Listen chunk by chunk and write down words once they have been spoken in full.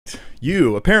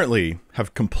You apparently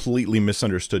have completely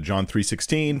misunderstood John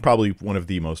 3:16, probably one of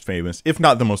the most famous, if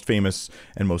not the most famous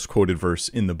and most quoted verse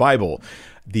in the Bible.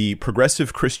 The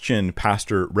progressive Christian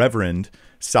pastor, Reverend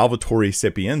Salvatore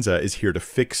Sapienza, is here to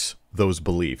fix those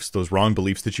beliefs, those wrong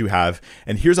beliefs that you have.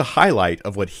 And here's a highlight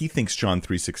of what he thinks John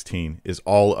 3:16 is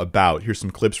all about. Here's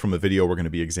some clips from a video we're going to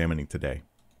be examining today.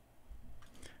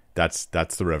 That's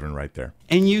the Reverend right there.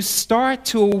 And you start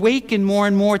to awaken more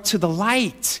and more to the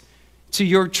light, to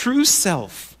your true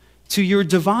self, to your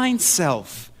divine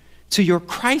self, to your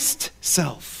Christ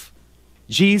self.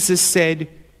 Jesus said,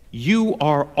 "You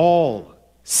are all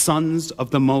sons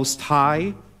of the Most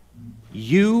High.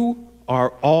 You are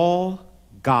all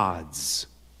God's."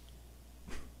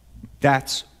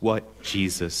 That's what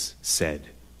Jesus said.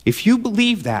 If you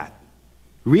believe that,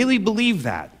 really believe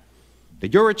that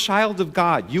you're a child of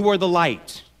God, you are the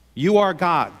light, you are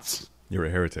God's, You're a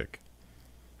heretic.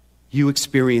 you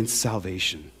experience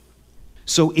salvation.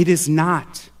 So it is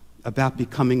not about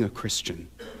becoming a Christian.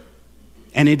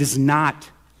 And it is not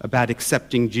about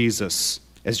accepting Jesus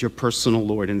as your personal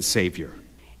Lord and Savior.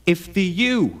 If the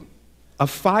you of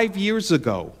 5 years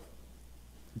ago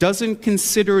doesn't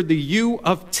consider the you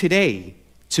of today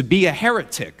to be a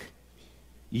heretic,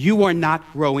 you are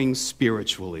not growing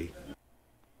spiritually.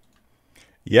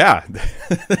 Yeah,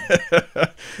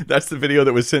 that's the video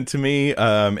that was sent to me.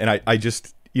 And I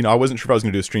just, I wasn't sure if I was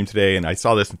going to do a stream today, and I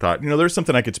saw this and thought, there's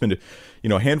something I could spend,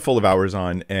 a handful of hours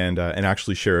on and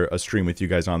actually share a stream with you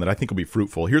guys on that I think will be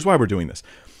fruitful. Here's why we're doing this.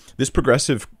 This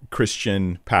progressive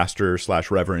Christian pastor /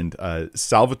 Reverend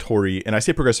Salvatore, and I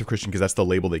say progressive Christian because that's the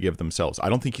label they give themselves. I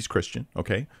don't think he's Christian,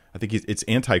 okay? I think it's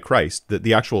anti-Christ.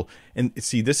 The actual, and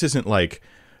see, this isn't like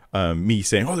me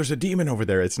saying, oh, there's a demon over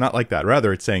there. It's not like that.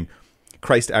 Rather, it's saying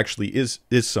Christ actually is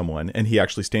someone, and he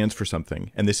actually stands for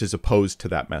something, and this is opposed to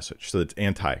that message. So it's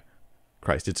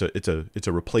anti-Christ. It's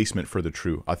a replacement for the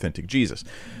true, authentic Jesus.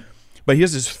 But he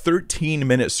has this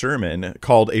 13-minute sermon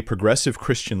called A Progressive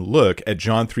Christian Look at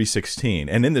John 3:16.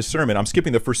 And in this sermon, I'm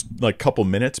skipping the first couple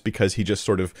minutes because he just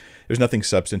there's nothing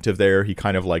substantive there. He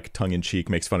kind of tongue-in-cheek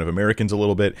makes fun of Americans a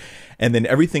little bit. And then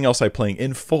everything else I'm playing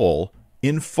in full,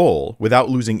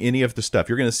 without losing any of the stuff.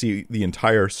 You're going to see the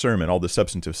entire sermon, all the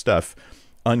substantive stuff,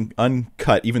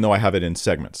 uncut, even though I have it in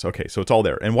segments. Okay, so it's all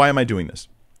there. And why am I doing this?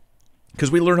 Because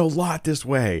we learn a lot this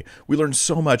way. We learn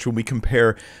so much when we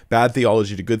compare bad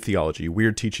theology to good theology,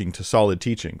 weird teaching to solid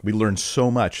teaching. We learn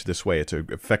so much this way. It's an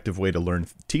effective way to learn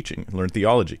teaching, learn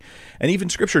theology. And even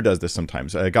Scripture does this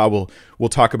sometimes. God will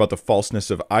talk about the falseness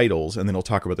of idols, and then he'll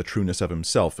talk about the trueness of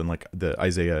himself, in the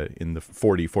Isaiah in the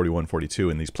 40, 41, 42,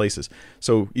 in these places.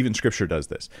 So even Scripture does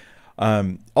this.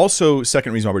 Also,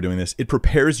 second reason why we're doing this, it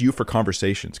prepares you for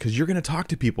conversations, because you're going to talk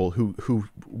to people who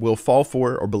will fall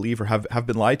for or believe or have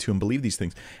been lied to and believe these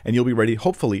things, and you'll be ready,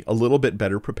 hopefully, a little bit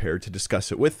better prepared to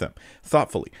discuss it with them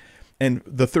thoughtfully. And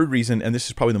the third reason, and this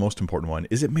is probably the most important one,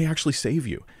 is it may actually save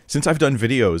you. Since I've done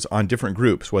videos on different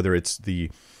groups, whether it's the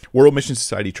World Mission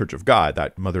Society Church of God,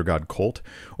 that Mother God cult,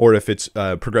 or if it's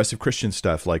progressive Christian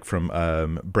stuff like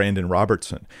from Brandon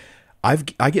Robertson, I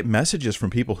get messages from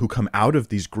people who come out of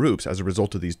these groups as a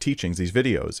result of these teachings, these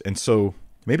videos. And so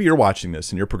maybe you're watching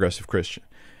this and you're a progressive Christian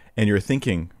and you're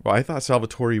thinking, well, I thought Sal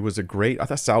was a great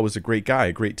guy,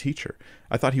 a great teacher.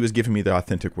 I thought he was giving me the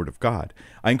authentic word of God.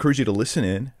 I encourage you to listen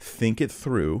in, think it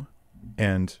through,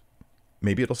 and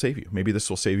maybe it'll save you. Maybe this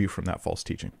will save you from that false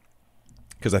teaching.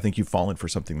 Because I think you've fallen for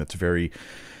something that's very,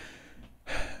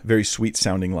 very sweet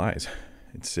sounding lies.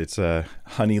 It's a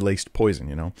honey-laced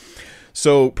poison,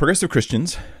 So progressive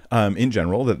Christians, in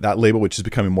general, that label, which is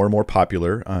becoming more and more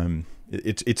popular,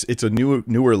 it's a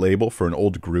newer label for an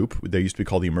old group. They used to be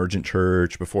called the Emergent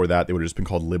Church. Before that, they would have just been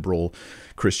called liberal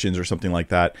Christians or something like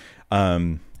that.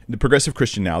 The progressive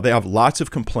Christian now, they have lots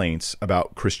of complaints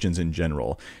about Christians in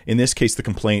general. In this case, the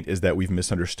complaint is that we've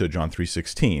misunderstood John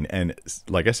 3:16. And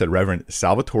like I said, Reverend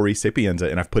Salvatore Sapienza,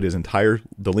 and I've put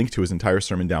the link to his entire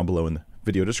sermon down below in the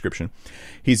video description.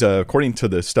 He's, according to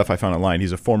the stuff I found online,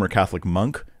 he's a former Catholic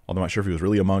monk, although I'm not sure if he was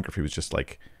really a monk or if he was just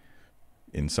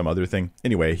in some other thing.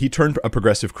 Anyway, he turned a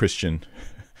progressive Christian,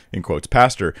 in quotes,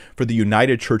 pastor for the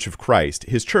United Church of Christ.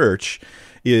 His church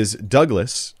is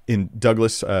Douglas, in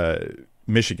Douglas,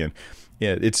 Michigan.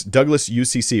 Yeah, it's Douglas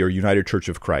UCC, or United Church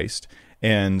of Christ.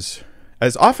 And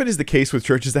as often is the case with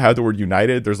churches that have the word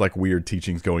united, there's weird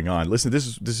teachings going on. Listen,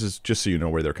 this is just so you know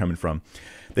where they're coming from.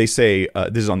 They say,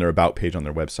 this is on their About page on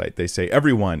their website, they say,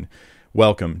 everyone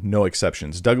welcome, no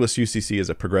exceptions. Douglas UCC is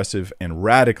a progressive and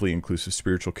radically inclusive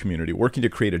spiritual community working to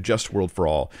create a just world for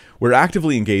all. We're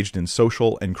actively engaged in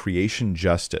social and creation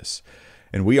justice.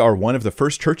 And we are one of the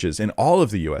first churches in all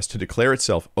of the U.S. to declare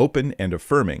itself open and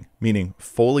affirming, meaning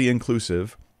fully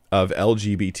inclusive of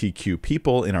LGBTQ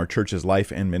people in our church's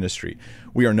life and ministry.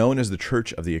 We are known as the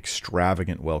Church of the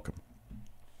Extravagant Welcome.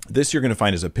 This you're going to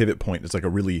find is a pivot point. It's like a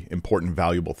really important,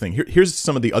 valuable thing. Here's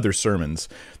some of the other sermons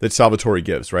that Salvatore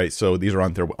gives, right? So these are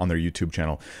on their YouTube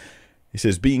channel. He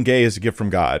says, being gay is a gift from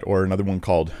God, or another one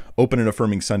called Open and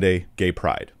Affirming Sunday, Gay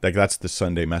Pride. Like that's the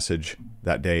Sunday message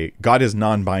that day. God is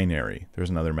non-binary. There's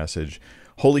another message.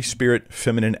 Holy Spirit,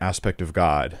 feminine aspect of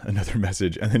God, another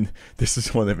message. And then this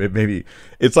is one that maybe,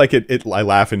 it's like I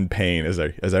laugh in pain as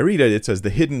I read it. It says the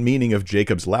hidden meaning of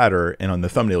Jacob's ladder. And on the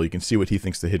thumbnail, you can see what he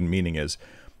thinks the hidden meaning is.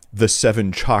 The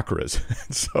 7 chakras.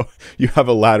 So you have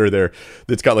a ladder there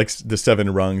that's got like the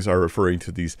 7 rungs are referring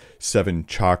to these 7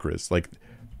 chakras. Like,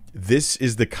 this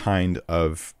is the kind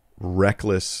of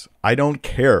reckless, I don't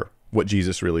care what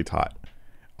Jesus really taught.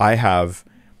 I have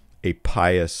a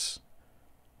pious,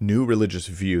 new religious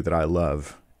view that I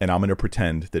love, and I'm going to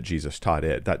pretend that Jesus taught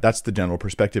it. That's the general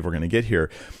perspective we're going to get here.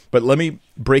 But let me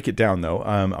break it down, though.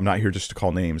 I'm not here just to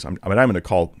call names. I'm going to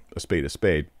call a spade a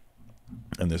spade.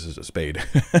 And this is a spade.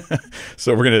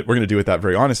 So we're gonna do it that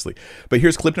very honestly. But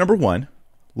here's clip number 1.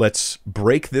 Let's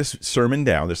break this sermon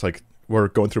down. We're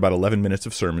going through about 11 minutes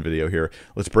of sermon video here.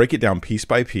 Let's break it down piece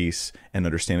by piece and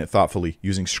understand it thoughtfully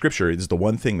using scripture. It is the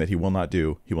one thing that he will not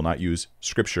do. He will not use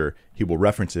scripture. He will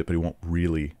reference it, but he won't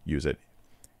really use it.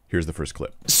 Here's the first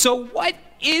clip. So what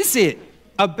is it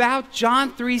about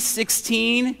John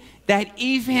 3:16 that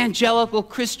evangelical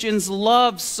Christians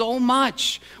love so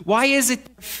much? Why is it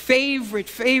their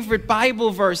favorite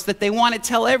Bible verse that they want to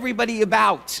tell everybody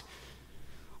about?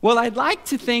 Well, I'd like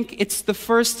to think it's the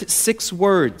first 6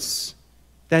 words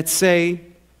that say,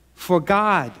 for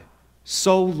God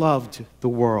so loved the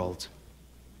world.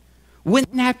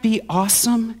 Wouldn't that be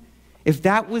awesome if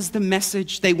that was the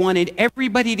message they wanted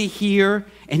everybody to hear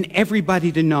and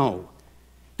everybody to know?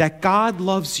 That God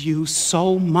loves you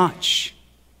so much.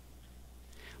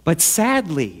 But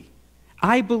sadly,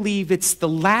 I believe it's the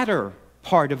latter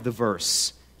part of the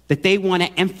verse that they want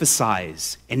to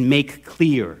emphasize and make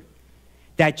clear.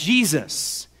 That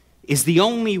Jesus is the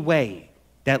only way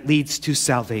that leads to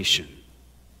salvation.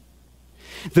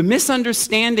 The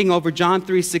misunderstanding over John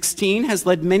 3:16 has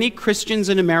led many Christians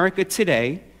in America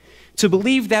today to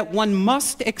believe that one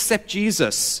must accept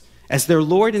Jesus as their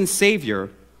Lord and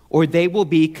Savior, or they will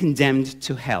be condemned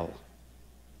to hell.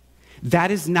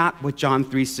 That is not what John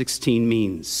 3:16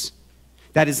 means.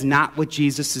 That is not what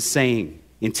Jesus is saying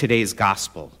in today's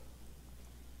gospel.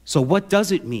 So what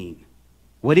does it mean?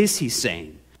 What is he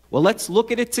saying? Well, let's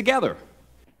look at it together.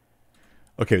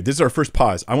 Okay, this is our first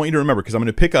pause. I want you to remember, because I'm going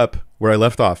to pick up where I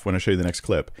left off when I show you the next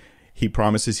clip. He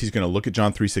promises he's going to look at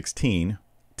John 3:16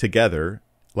 together,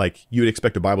 like you would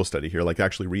expect a Bible study here, like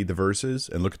actually read the verses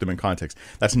and look at them in context.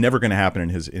 That's never going to happen in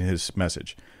his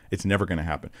message. It's never going to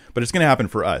happen. But it's going to happen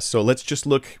for us. So let's just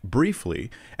look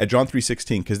briefly at John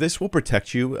 3:16, because this will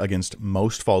protect you against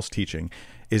most false teaching,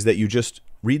 is that you just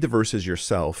read the verses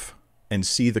yourself and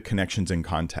see the connections in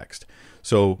context.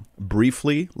 So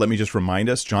briefly, let me just remind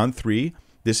us, John 3,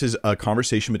 this is a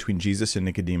conversation between Jesus and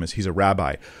Nicodemus. He's a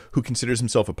rabbi who considers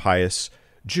himself a pious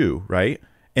Jew, right?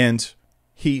 And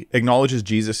he acknowledges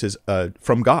Jesus is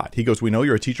from God. He goes, we know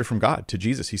you're a teacher from God. To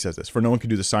Jesus, he says this, for no one can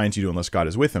do the signs you do unless God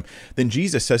is with him. Then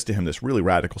Jesus says to him this really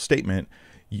radical statement,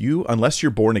 unless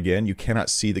you're born again, you cannot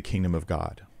see the kingdom of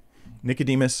God.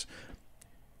 Nicodemus,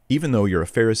 even though you're a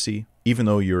Pharisee, even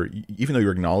though you're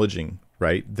acknowledging,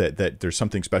 right, that there's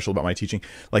something special about my teaching,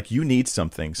 like you need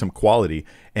something, some quality.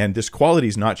 And this quality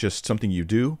is not just something you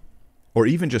do or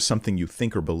even just something you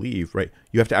think or believe, right?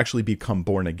 You have to actually become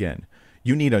born again.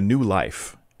 You need a new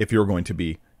life if you're going to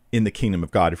be in the kingdom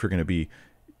of God, if you're going to be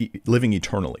living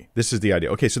eternally. This is the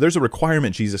idea. Okay, so there's a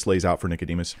requirement Jesus lays out for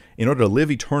Nicodemus. In order to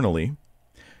live eternally,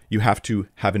 you have to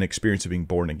have an experience of being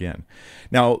born again.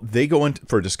 Now, they go in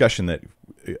for a discussion that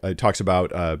talks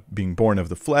about being born of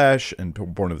the flesh and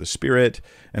born of the Spirit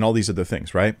and all these other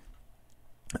things, right?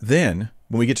 Then,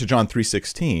 when we get to John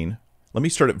 3:16, let me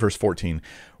start at verse 14.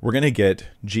 We're going to get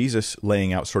Jesus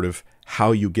laying out sort of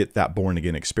how you get that born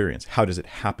again experience. How does it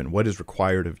happen? What is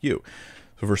required of you?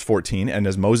 So verse 14, and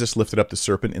as Moses lifted up the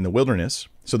serpent in the wilderness,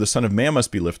 so the Son of Man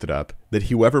must be lifted up, that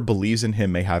whoever believes in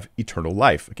him may have eternal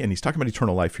life. Again, he's talking about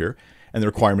eternal life here, and the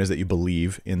requirement is that you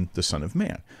believe in the Son of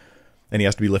Man. And he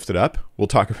has to be lifted up. We'll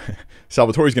talk,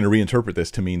 Salvatore's going to reinterpret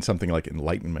this to mean something like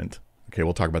enlightenment. Okay,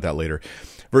 we'll talk about that later.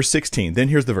 Verse 16, then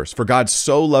here's the verse. For God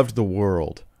so loved the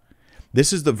world.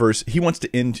 This is the verse, he wants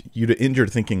to end your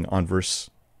thinking on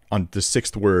the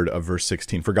 6th word of verse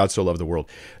 16, for God so loved the world.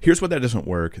 Here's what that doesn't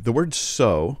work. The word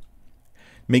so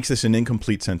makes this an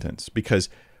incomplete sentence, because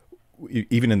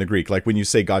even in the Greek, like when you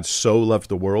say God so loved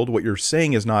the world, what you're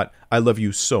saying is not, I love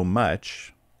you so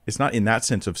much. It's not in that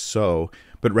sense of so,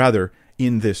 but rather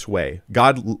in this way.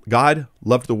 God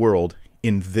loved the world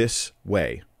in this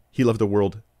way. He loved the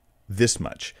world this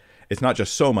much. It's not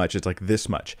just so much, it's like this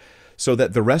much. So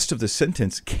that the rest of the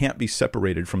sentence can't be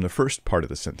separated from the first part of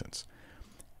the sentence.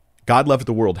 God loved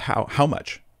the world how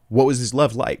much? What was his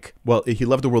love like? Well, he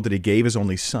loved the world that he gave his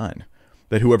only son,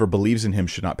 that whoever believes in him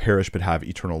should not perish but have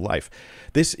eternal life.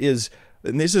 This is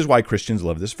why Christians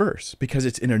love this verse, because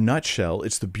it's, in a nutshell,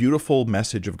 it's the beautiful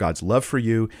message of God's love for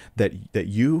you, that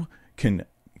you can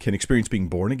experience being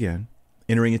born again,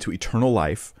 entering into eternal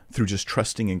life through just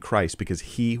trusting in Christ, because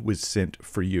he was sent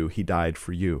for you. He died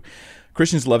for you.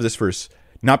 Christians love this verse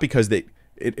not because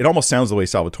it almost sounds the way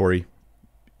Salvatore,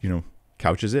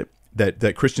 couches it,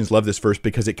 that Christians love this verse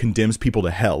because it condemns people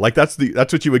to hell. Like that's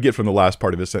what you would get from the last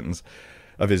part of his sentence,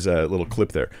 of his little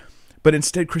clip there. But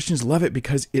instead, Christians love it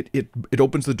because it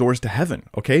opens the doors to heaven.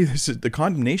 Okay, the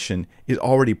condemnation is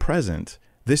already present.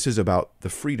 This is about the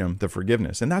freedom, the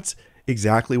forgiveness, and that's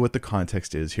exactly what the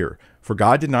context is here. For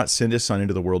God did not send his son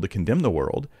into the world to condemn the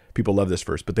world. People love this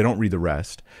verse, but they don't read the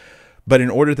rest. But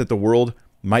in order that the world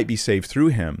might be saved through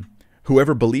him,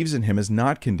 whoever believes in him is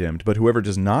not condemned, but whoever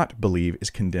does not believe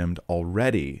is condemned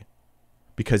already,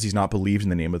 because he's not believed in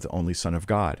the name of the only Son of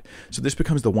God. So this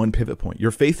becomes the one pivot point.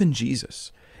 Your faith in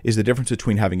Jesus is the difference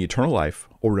between having eternal life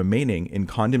or remaining in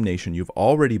condemnation you've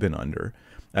already been under,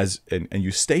 and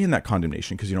you stay in that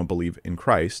condemnation because you don't believe in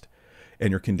Christ,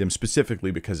 and you're condemned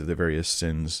specifically because of the various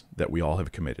sins that we all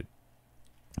have committed.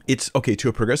 It's okay to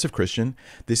a progressive Christian.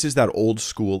 This is that old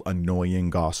school annoying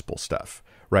gospel stuff,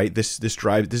 right? This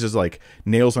is like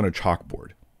nails on a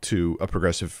chalkboard to a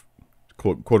progressive,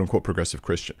 quote unquote progressive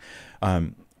Christian.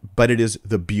 But it is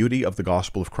the beauty of the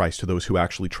gospel of Christ to those who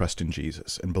actually trust in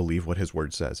Jesus and believe what his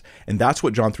word says. And that's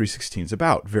what John 3:16 is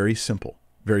about. Very simple,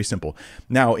 very simple.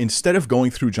 Now, instead of going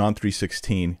through John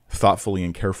 3:16 thoughtfully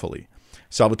and carefully,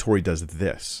 Salvatore does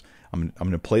this. I'm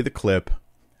going to play the clip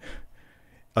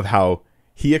of how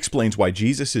he explains why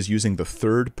Jesus is using the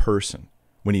third person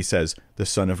when he says, the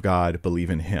Son of God, believe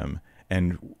in him.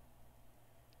 And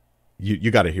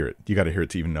you got to hear it. You got to hear it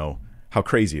to even know how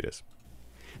crazy it is.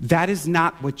 That is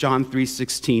not what John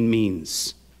 3:16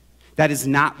 means. That is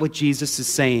not what Jesus is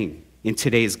saying in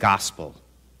today's gospel.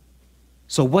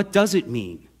 So what does it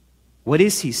mean? What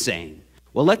is he saying?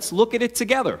 Well, let's look at it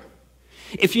together.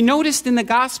 If you noticed in the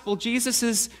gospel, Jesus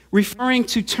is referring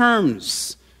to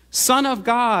terms: Son of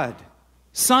God,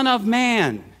 Son of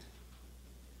Man,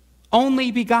 only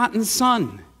begotten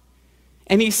Son.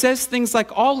 And he says things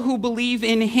like, all who believe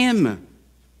in him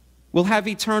will have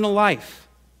eternal life.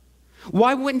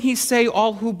 Why wouldn't he say,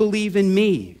 all who believe in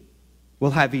me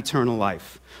will have eternal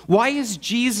life? Why is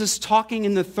Jesus talking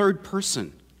in the third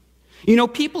person?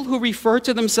 People who refer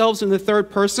to themselves in the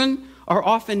third person are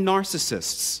often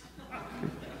narcissists.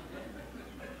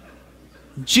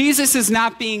 Jesus is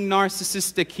not being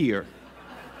narcissistic here.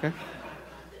 Okay?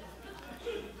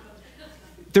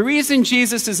 The reason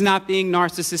Jesus is not being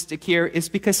narcissistic here is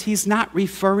because he's not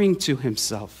referring to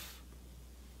himself.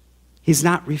 He's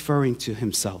not referring to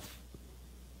himself.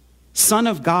 Son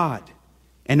of God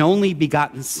and only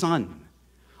begotten Son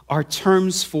are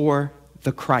terms for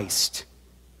the Christ.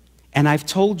 And I've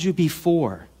told you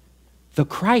before, the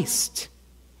Christ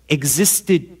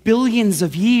existed billions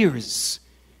of years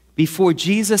before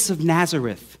Jesus of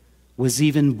Nazareth was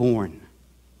even born.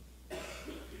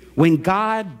 When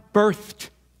God birthed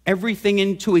everything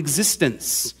into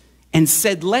existence and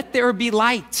said, let there be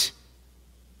light,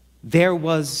 there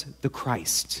was the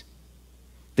Christ.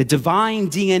 The divine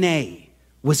DNA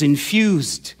was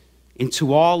infused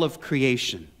into all of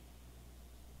creation.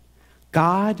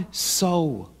 God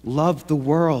so loved the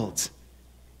world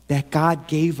that God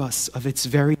gave us of its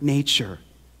very nature,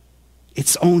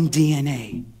 its own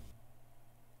DNA.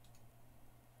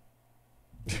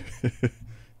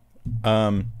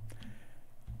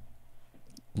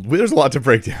 There's a lot to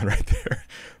break down right there,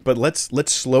 but let's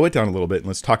slow it down a little bit and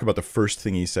let's talk about the first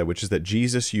thing he said, which is that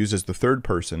Jesus uses the third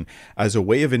person as a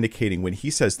way of indicating when he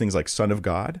says things like Son of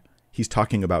God, he's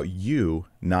talking about you,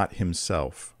 not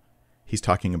himself. He's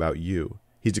talking about you.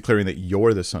 He's declaring that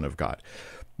you're the Son of God.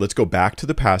 Let's go back to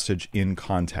the passage in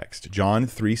context. John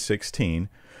 3:16,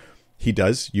 he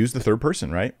does use the third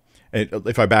person, right? And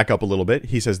if I back up a little bit,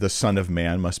 he says the Son of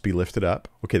Man must be lifted up.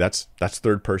 Okay, that's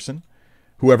third person.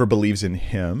 Whoever believes in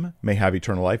him may have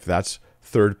eternal life. That's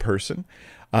third person.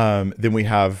 Then we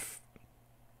have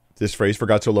this phrase, for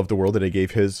God so loved the world that he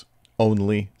gave his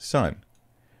only Son.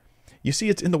 You see,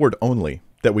 it's in the word only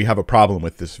that we have a problem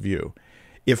with this view.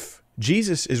 If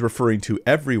Jesus is referring to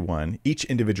everyone, each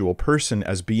individual person,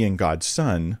 as being God's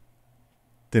Son,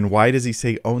 then why does he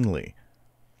say only?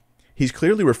 he's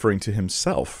clearly referring to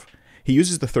himself. He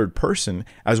uses the third person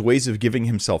as ways of giving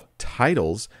himself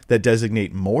titles that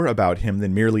designate more about him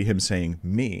than merely him saying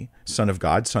me, Son of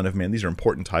God, Son of Man. These are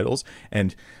important titles,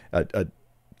 and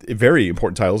very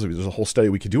important titles. There's a whole study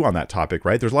we could do on that topic,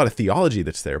 right? There's a lot of theology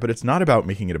that's there, but it's not about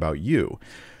making it about you.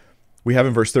 We have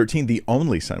in verse 13, the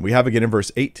only Son. We have again in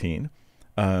verse 18,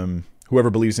 whoever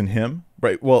believes in him,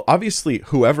 right? Well, obviously,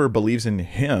 whoever believes in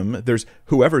him, there's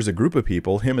whoever is a group of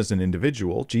people, him as an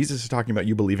individual. Jesus is talking about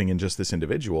you believing in just this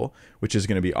individual, which is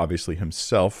going to be obviously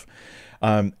himself.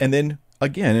 And then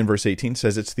again in verse 18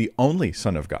 says it's the only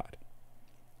Son of God.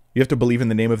 You have to believe in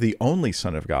the name of the only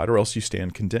Son of God, or else you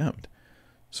stand condemned.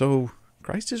 So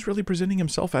Christ is really presenting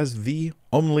himself as the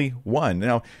only one.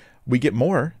 Now, we get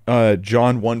more.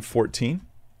 John 1:14.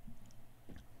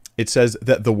 It says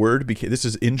that the Word became, this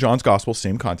is in John's Gospel,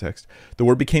 same context. The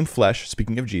Word became flesh,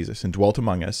 speaking of Jesus, and dwelt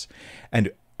among us. And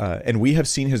we have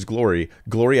seen his glory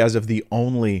as of the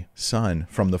only Son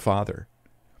from the Father.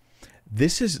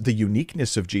 This is the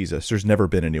uniqueness of Jesus. There's never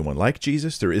been anyone like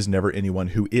Jesus. There is never anyone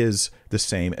who is the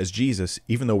same as Jesus,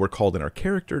 even though we're called in our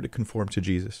character to conform to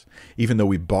Jesus. Even though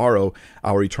we borrow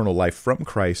our eternal life from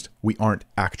Christ, we aren't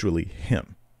actually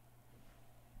him.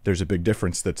 There's a big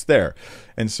difference that's there.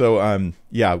 And so,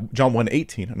 John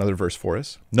 1:18, another verse for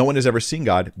us. No one has ever seen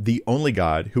God. The only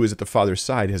God who is at the Father's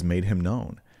side has made him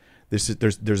known. There's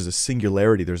a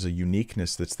singularity. There's a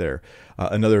uniqueness that's there.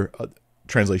 Another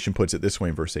translation puts it this way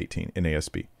in verse 18 in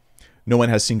ASB. No one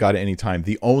has seen God at any time.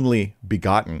 The only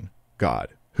begotten God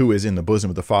who is in the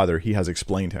bosom of the Father, he has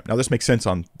explained him. Now, this makes sense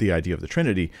on the idea of the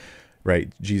Trinity,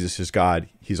 right? Jesus is God.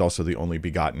 He's also the only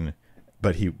begotten,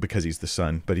 because he's the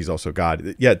Son, but he's also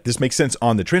God. Yeah, this makes sense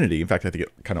on the Trinity. In fact, I think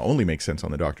it kind of only makes sense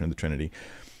on the doctrine of the Trinity.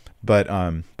 But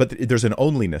there's an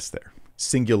onlyness there,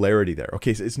 singularity there.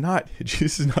 Okay, so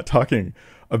Jesus is not talking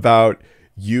about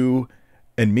you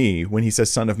and me when he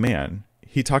says Son of Man.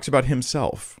 He talks about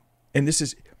himself. And this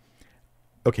is,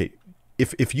 okay,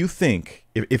 if you think,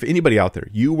 if anybody out there,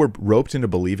 you were roped into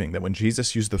believing that when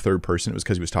Jesus used the third person, it was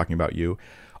because he was talking about you,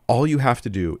 all you have to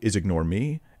do is ignore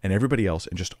me and everybody else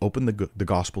and just open the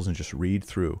Gospels and just read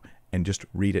through and just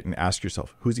read it and ask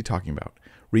yourself, who's he talking about?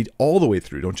 Read all the way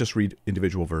through. Don't just read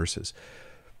individual verses.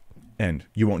 And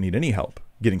you won't need any help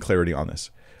getting clarity on this.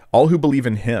 All who believe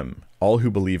in him.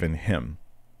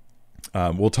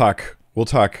 We'll talk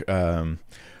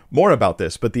more about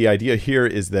this, but the idea here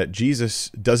is that Jesus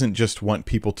doesn't just want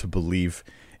people to believe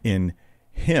in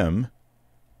him.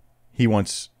 He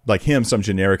wants, like him, some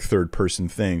generic third person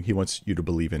thing. He wants you to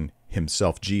believe in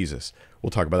himself, Jesus.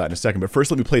 We'll talk about that in a second. But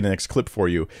first, let me play the next clip for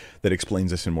you that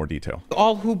explains this in more detail.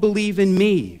 All who believe in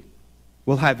me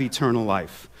will have eternal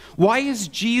life. Why is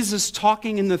Jesus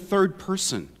talking in the third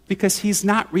person? Because he's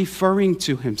not referring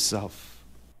to himself.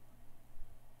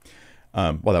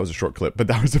 Well, that was a short clip, but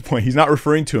that was the point. He's not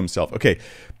referring to himself. Okay,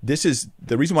 this is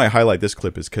the reason why I highlight this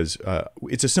clip is because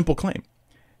it's a simple claim.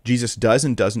 Jesus does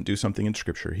and doesn't do something in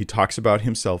Scripture. He talks about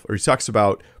himself, or he talks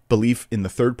about belief in the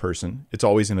third person. It's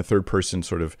always in a third person,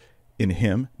 sort of in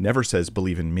him. Never says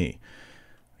believe in me.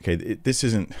 Okay, this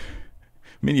isn't.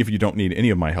 Many of you don't need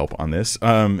any of my help on this.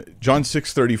 John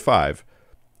 6:35,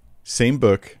 same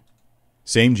book,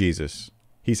 same Jesus.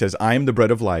 He says, "I am the bread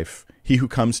of life. He who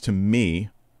comes to me."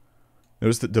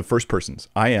 Notice the first persons.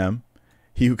 I am.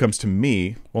 He who comes to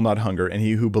me will not hunger, and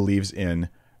he who believes in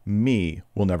me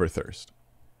will never thirst.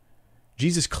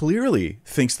 Jesus clearly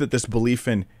thinks that this belief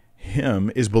in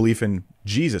him is belief in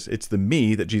Jesus. It's the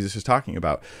me that Jesus is talking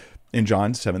about in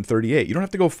John 7:38. You don't have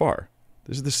to go far.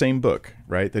 This is the same book,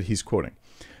 right, that he's quoting.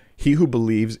 He who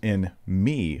believes in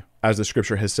me, as the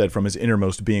scripture has said, from his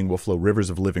innermost being will flow rivers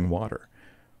of living water.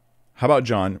 How about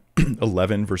John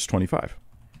 11, verse 25?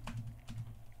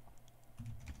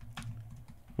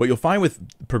 What you'll find with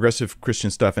progressive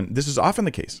Christian stuff, and this is often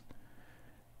the case,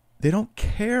 they don't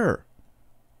care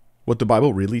what the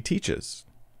Bible really teaches.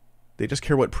 They just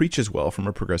care what preaches well from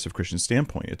a progressive Christian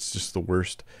standpoint. It's just the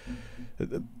worst.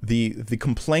 The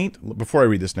complaint, before I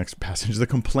read this next passage, the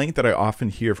complaint that I often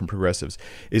hear from progressives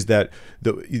is that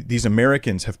these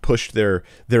Americans have pushed their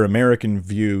American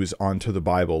views onto the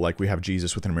Bible, like we have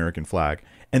Jesus with an American flag.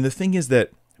 And the thing is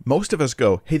that most of us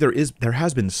go, hey, there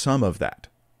has been some of that.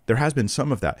 There has been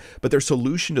some of that. But their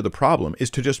solution to the problem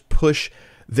is to just push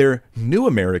their new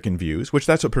American views, which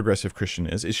that's what progressive Christian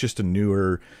is. It's just a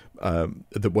newer,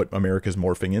 what America's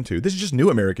morphing into. This is just new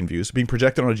American views being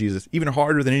projected onto Jesus even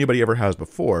harder than anybody ever has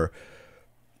before.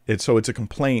 So it's a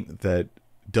complaint that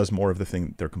does more of the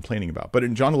thing they're complaining about. But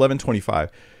in John 11:25,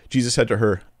 Jesus said to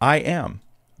her, I am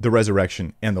the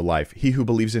resurrection and the life. He who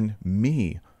believes in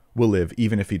me will live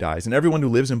even if he dies. And everyone who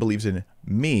lives and believes in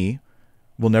me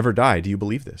will never die. Do you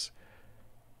believe this?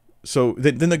 So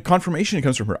then the confirmation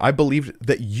comes from her. I believe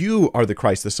that you are the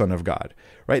Christ, the Son of God,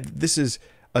 right? This is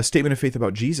a statement of faith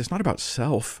about Jesus, not about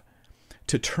self.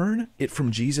 To turn it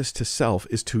from Jesus to self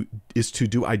is to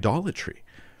do idolatry.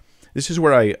 This is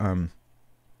where I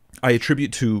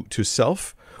attribute to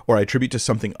self, or I attribute to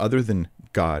something other than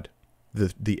God,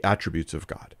 the attributes of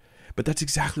God. But that's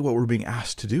exactly what we're being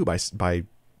asked to do by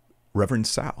Reverend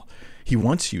Sal. He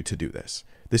wants you to do this.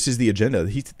 This is the agenda.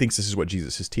 He thinks this is what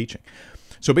Jesus is teaching.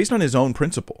 So based on his own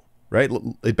principle, right,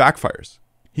 it backfires.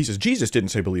 He says, Jesus didn't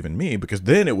say believe in me, because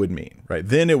then it would mean, right?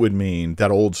 Then it would mean that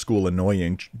old school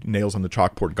annoying nails on the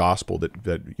chalkboard gospel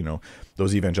that you know,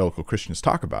 those evangelical Christians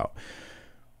talk about.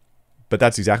 But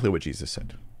that's exactly what Jesus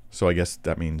said. So I guess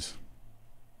that means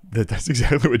that's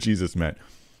exactly what Jesus meant.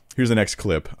 Here's the next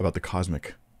clip about the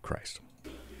cosmic Christ.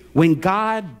 When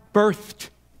God birthed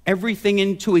everything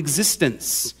into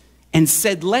existence and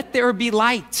said, "Let there be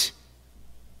light,"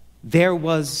 there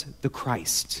was the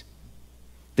Christ.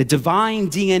 The divine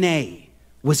DNA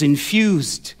was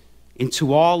infused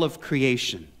into all of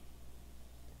creation.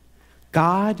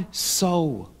 God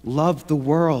so loved the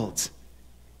world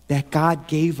that God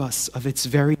gave us of its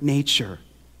very nature,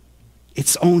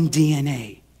 its own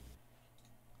DNA.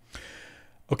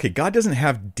 Okay, God doesn't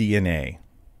have DNA,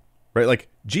 right? Like,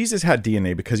 Jesus had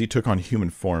DNA because he took on human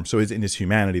form. So in his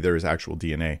humanity, there is actual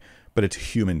DNA, but it's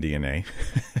human DNA.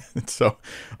 So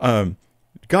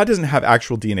God doesn't have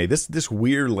actual DNA. This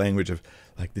weird language of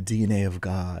like the DNA of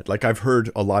God. Like, I've heard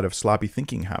a lot of sloppy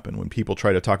thinking happen when people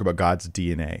try to talk about God's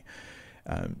DNA.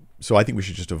 So I think we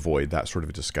should just avoid that sort of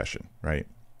a discussion, right?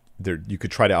 You could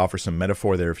try to offer some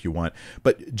metaphor there if you want.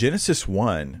 But Genesis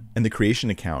 1 and the creation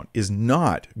account is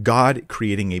not God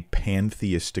creating a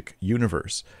pantheistic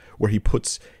universe where he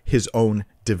puts his own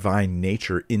divine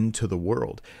nature into the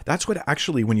world. That's what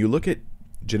actually, when you look at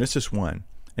Genesis 1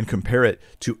 and compare it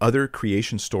to other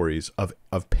creation stories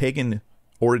of pagan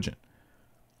origin,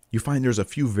 you find there's a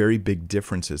few very big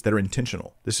differences that are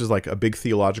intentional. This is like a big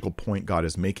theological point God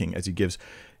is making as he gives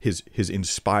his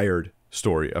inspired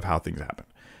story of how things happen.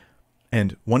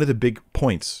 And one of the big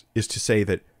points is to say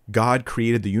that God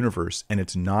created the universe and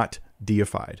it's not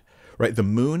deified, right? The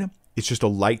moon, it's just a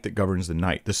light that governs the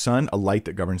night. The sun, a light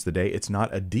that governs the day. It's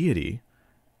not a deity.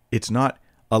 It's not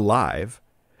alive.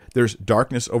 There's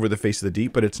darkness over the face of the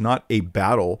deep, but it's not a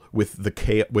battle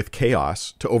with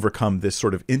chaos to overcome this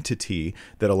sort of entity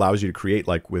that allows you to create,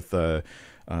 like with the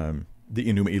Enuma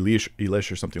Elish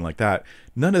or something like that.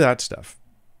 None of that stuff.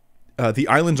 The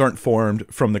islands aren't formed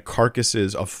from the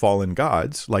carcasses of fallen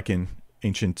gods, like in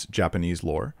ancient Japanese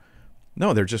lore.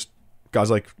 No, they're just, God's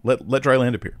like, let dry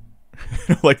land appear.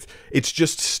 Like, it's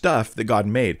just stuff that God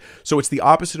made. So it's the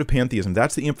opposite of pantheism.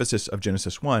 That's the emphasis of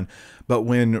Genesis 1. But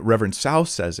when Reverend Sal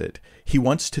says it, he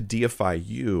wants to deify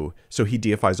you, so he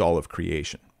deifies all of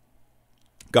creation.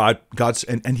 God's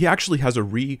and he actually has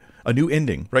a new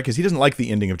ending, right? Because he doesn't like the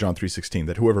ending of John 3:16,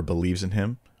 that whoever believes in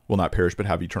him will not perish but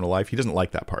have eternal life. He doesn't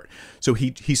like that part. So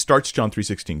he starts John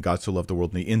 3:16, God so loved the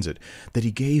world, and he ends it, that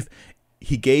he gave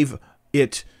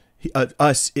it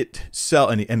us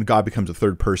itself, and God becomes a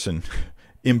third person,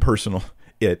 impersonal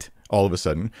it all of a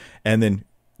sudden, and then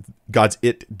God's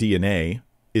it DNA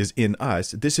is in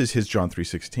us. This is his John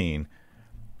 3:16.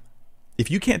 If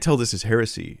you can't tell this is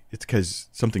heresy, it's because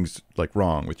something's like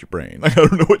wrong with your brain. Like, I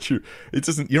don't know what you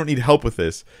don't need help with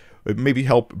this. Maybe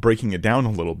help breaking it down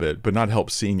a little bit, but not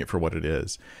help seeing it for what it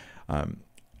is.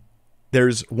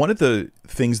 There's one of the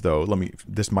things, though,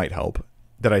 this might help,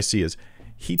 that I see is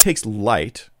he takes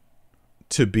light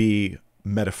to be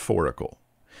metaphorical.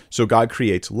 So God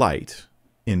creates light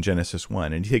in Genesis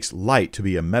 1, and he takes light to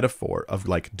be a metaphor of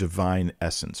like divine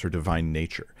essence or divine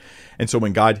nature. And so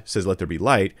when God says, let there be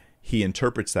light, he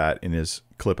interprets that in his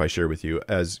clip I share with you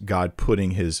as God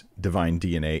putting his divine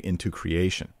DNA into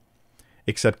creation.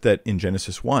 Except that in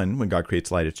Genesis 1, when God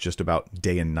creates light, it's just about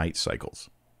day and night cycles,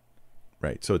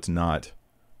 right? So it's not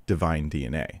divine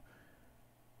DNA.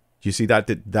 Do you see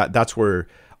that's where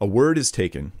a word is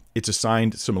taken? It's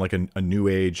assigned some like a New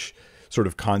Age sort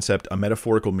of concept, a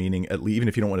metaphorical meaning. Even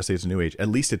if you don't want to say it's a New Age, at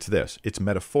least it's this. It's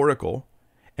metaphorical,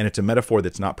 and it's a metaphor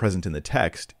that's not present in the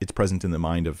text. It's present in the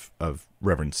mind of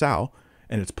Reverend Sal,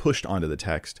 and it's pushed onto the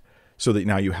text so that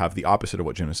now you have the opposite of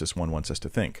what Genesis 1 wants us to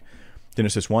think.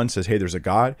 Genesis 1 says, hey, there's a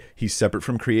God. He's separate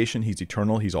from creation. He's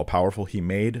eternal. He's all-powerful. He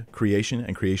made creation,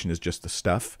 and creation is just the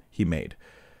stuff he made,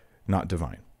 not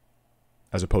divine,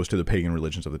 as opposed to the pagan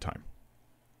religions of the time.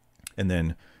 And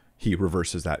then he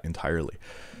reverses that entirely.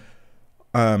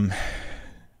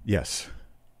 Yes.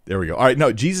 There we go. All right.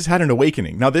 No, Jesus had an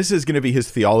awakening. Now, this is going to be his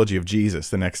theology of Jesus,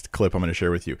 the next clip I'm going to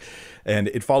share with you. And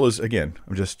it follows, again,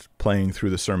 I'm just playing through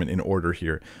the sermon in order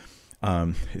here.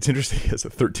 It's interesting. He has a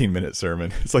 13-minute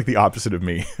sermon. It's like the opposite of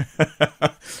me.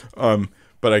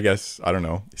 But I guess, I don't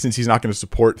know, since he's not going to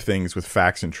support things with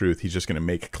facts and truth, he's just going to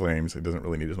make claims. It doesn't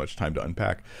really need as much time to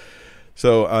unpack.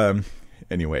 So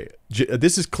anyway,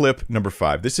 this is clip number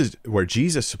 5. This is where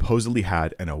Jesus supposedly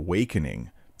had an awakening.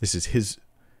 This is his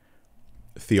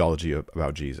theology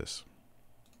about Jesus.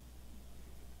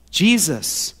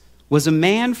 Jesus was a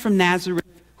man from Nazareth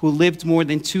who lived more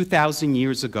than 2,000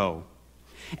 years ago.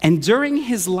 And during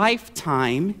his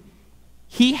lifetime,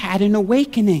 he had an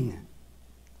awakening,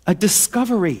 a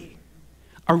discovery,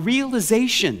 a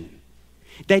realization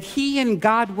that he and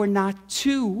God were not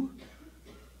two,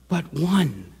 but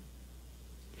one.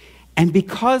 And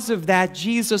because of that,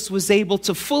 Jesus was able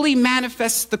to fully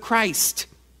manifest the Christ.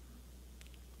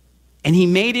 And he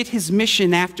made it his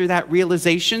mission after that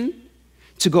realization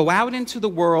to go out into the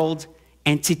world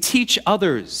and to teach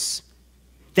others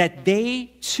that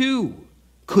they too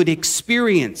could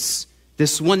experience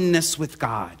this oneness with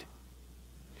God.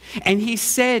 And he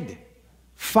said,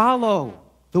 follow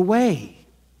the way.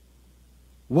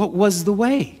 What was the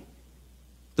way?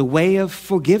 The way of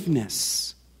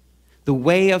forgiveness, the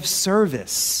way of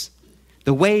service,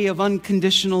 the way of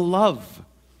unconditional love.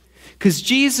 Because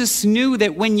Jesus knew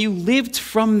that when you lived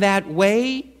from that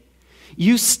way,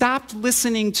 you stopped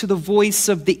listening to the voice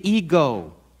of the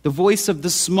ego, the voice of the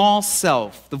small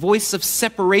self, the voice of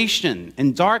separation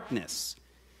and darkness.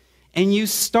 And you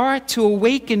start to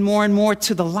awaken more and more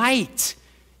to the light,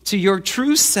 to your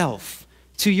true self,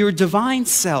 to your divine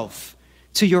self,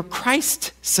 to your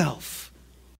Christ self.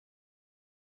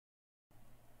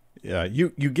 Yeah, you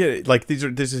get it. Like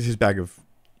this is his bag of,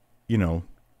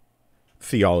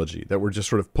 theology that we're just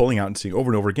sort of pulling out and seeing over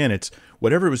and over again. It's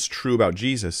whatever was true about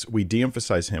Jesus, we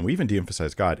de-emphasize him. We even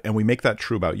de-emphasize God, and we make that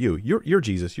true about you. You're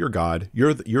Jesus. You're God.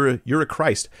 You're a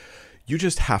Christ. You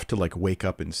just have to wake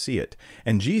up and see it.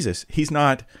 And Jesus, he's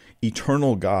not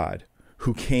eternal God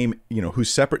who came,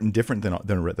 who's separate and different than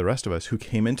the rest of us, who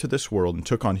came into this world and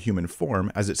took on human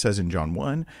form, as it says in John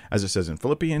 1, as it says in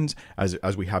Philippians,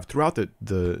 as we have throughout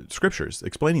the scriptures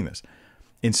explaining this.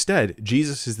 Instead,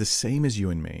 Jesus is the same as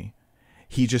you and me.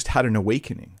 He just had an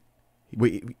awakening.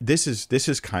 This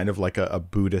is kind of like a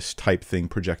Buddhist type thing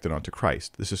projected onto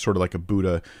Christ. This is sort of like a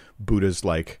Buddha's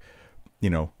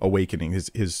awakening,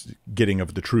 his getting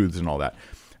of the truths and all that,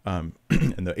 and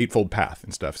the Eightfold Path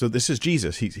and stuff. So this is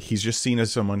Jesus. He's just seen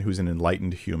as someone who's an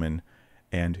enlightened human,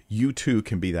 and you too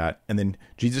can be that. And then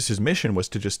Jesus' mission was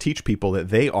to just teach people that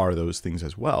they are those things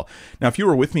as well. Now, if you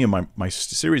were with me in my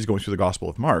series going through the Gospel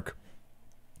of Mark,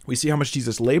 we see how much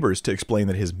Jesus labors to explain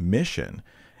that his mission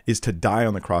is to die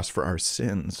on the cross for our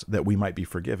sins, that we might be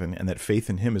forgiven, and that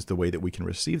faith in him is the way that we can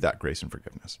receive that grace and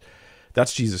forgiveness.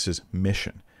 That's Jesus'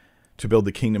 mission, to build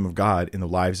the kingdom of God in the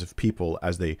lives of people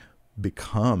as they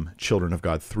become children of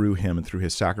God through him and through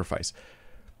his sacrifice.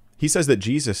 He says that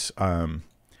Jesus,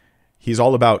 he's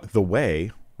all about the way,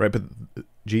 right? But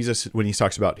Jesus, when he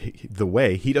talks about the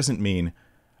way, he doesn't mean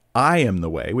I am the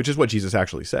way, which is what Jesus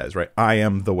actually says, right? I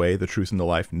am the way, the truth, and the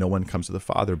life. No one comes to the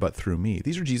Father but through me.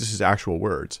 These are Jesus' actual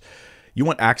words. You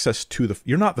want access to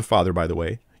you're not the Father, by the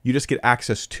way. You just get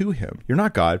access to him. You're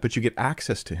not God, but you get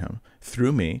access to him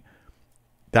through me.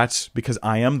 That's because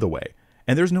I am the way.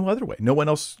 And there's no other way. No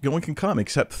one can come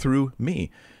except through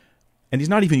me. And he's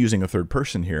not even using a third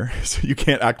person here, so you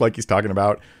can't act like he's talking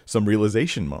about some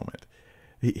realization moment.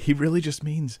 He really just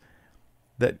means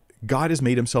that God has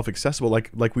made himself accessible,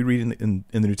 like we read in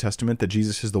the New Testament, that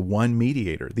Jesus is the one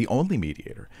mediator, the only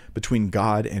mediator between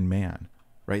God and man,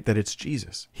 right? That it's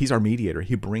Jesus. He's our mediator.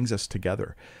 He brings us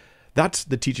together. That's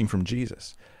the teaching from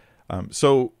Jesus.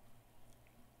 So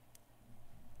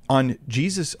on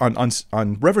Jesus,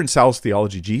 on Reverend Sal's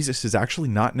theology, Jesus is actually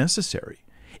not necessary.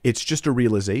 It's just a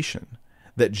realization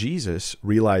that Jesus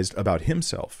realized about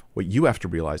himself, what you have to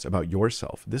realize about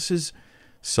yourself. This is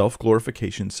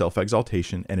self-glorification,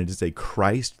 self-exaltation, and it is a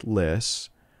Christless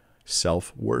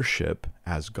self-worship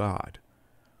as God.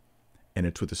 And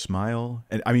it's with a smile.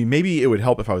 And I mean, maybe it would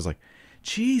help if I was like,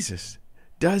 Jesus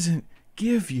doesn't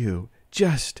give you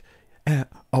just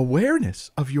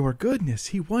awareness of your goodness.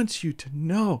 He wants you to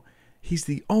know he's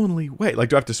the only way. Like,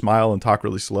 do I have to smile and talk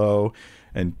really slow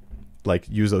and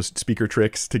use those speaker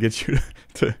tricks to get you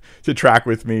to track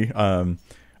with me?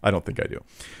 I don't think I do.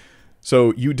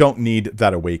 So you don't need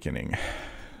that awakening.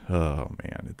 Oh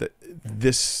man,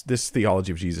 this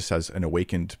theology of Jesus as an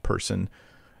awakened person,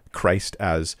 Christ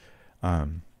as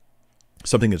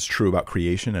something that's true about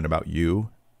creation and about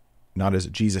you, not as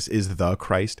Jesus is the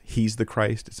Christ. He's the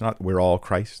Christ. It's not we're all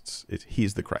Christs.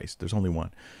 He's the Christ. There's only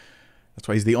one. That's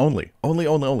why he's the only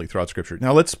throughout Scripture.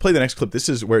 Now let's play the next clip. This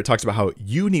is where it talks about how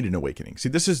you need an awakening. See,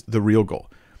 this is the real goal.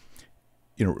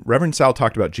 Reverend Sal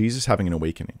talked about Jesus having an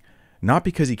awakening, not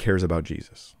because he cares about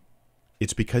Jesus.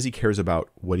 It's because he cares about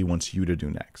what he wants you to do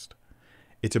next.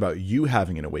 It's about you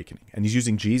having an awakening. And he's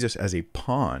using Jesus as a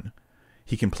pawn.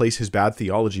 He can place his bad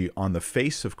theology on the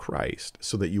face of Christ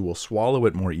so that you will swallow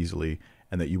it more easily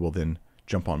and that you will then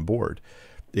jump on board.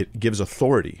 It gives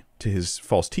authority to his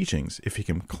false teachings if he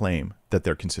can claim that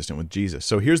they're consistent with Jesus.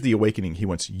 So here's the awakening he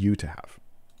wants you to have.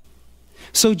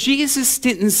 So Jesus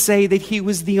didn't say that he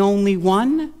was the only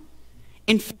one.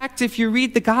 In fact, if you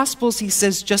read the Gospels, he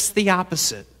says just the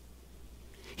opposite.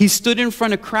 He stood in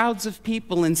front of crowds of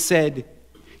people and said,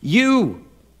 "You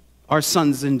are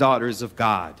sons and daughters of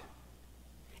God."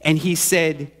 And he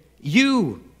said,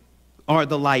 "You are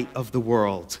the light of the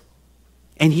world."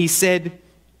 And he said,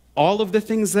 "All of the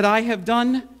things that I have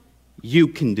done, you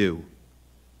can do."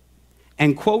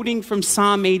 And quoting from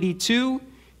Psalm 82,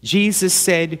 Jesus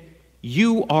said,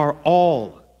 "You are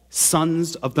all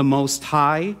sons of the Most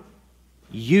High.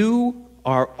 You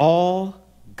are all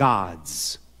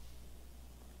God's."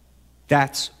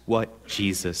 That's what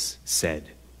Jesus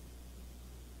said.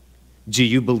 Do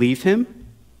you believe him?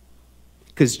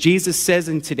 Because Jesus says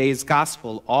in today's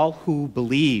gospel, all who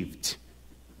believe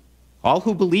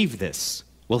this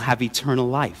will have eternal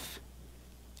life.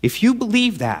 If you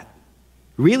believe that,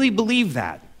 really believe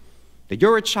that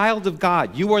you're a child of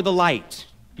God, you are the light,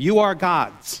 you are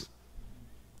God's,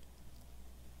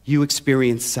 you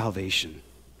experience salvation.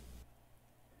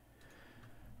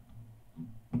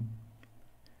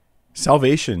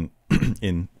 Salvation,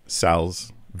 in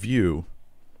Sal's view,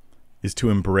 is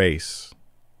to embrace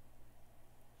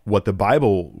what the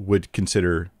Bible would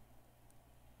consider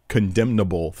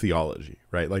condemnable theology,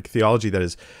 right? Like theology that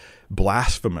is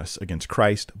blasphemous against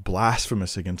Christ,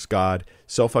 blasphemous against God,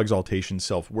 self-exaltation,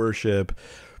 self-worship.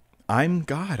 I'm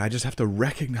God. I just have to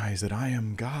recognize that I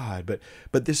am God.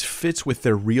 But this fits with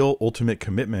their real ultimate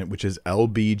commitment, which is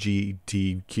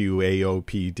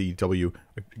LBGTQAOPDW.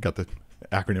 I got the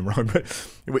acronym wrong, but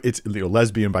it's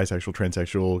lesbian, bisexual,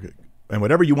 transsexual, and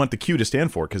whatever you want the Q to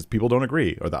stand for, because people don't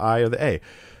agree, or the I or the A.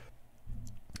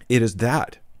 It is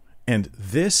that. And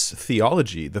this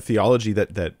theology, the theology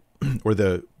that or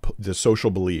the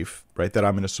social belief, right, that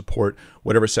I'm going to support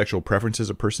whatever sexual preferences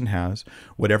a person has,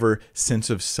 whatever sense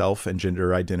of self and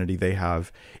gender identity they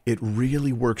have, it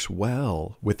really works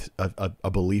well with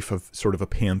a belief of sort of a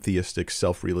pantheistic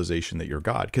self-realization that you're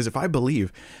God. Because if I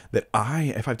believe that if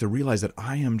I have to realize that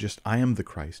I am the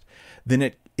Christ, then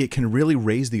it can really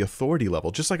raise the authority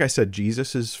level. Just like I said,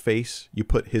 Jesus's face, you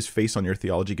put his face on your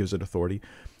theology, gives it authority.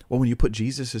 Well, when you put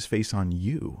Jesus's face on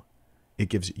you, it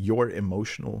gives your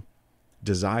emotional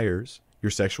desires,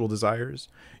 your sexual desires,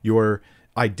 your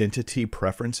identity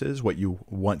preferences, what you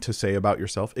want to say about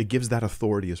yourself, it gives that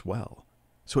authority as well.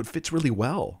 So it fits really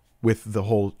well with the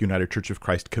whole United Church of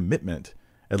Christ commitment,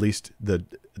 at least the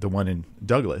one in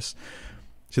Douglas.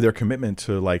 So their commitment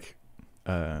to like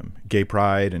gay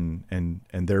pride and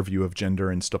their view of gender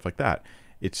and stuff like that.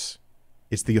 It's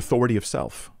the authority of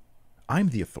self. I'm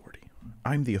the authority.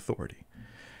 I'm the authority.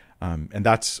 And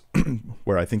that's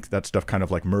where I think that stuff kind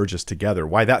of like merges together.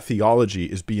 Why that theology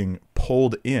is being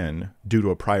pulled in due to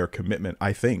a prior commitment,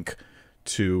 I think,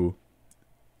 to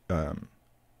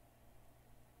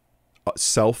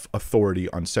self-authority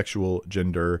on sexual,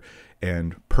 gender,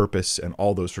 and purpose and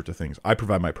all those sorts of things. I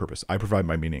provide my purpose. I provide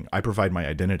my meaning. I provide my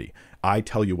identity. I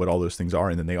tell you what all those things are,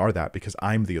 and then they are that because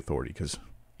I'm the authority, because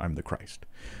I'm the Christ.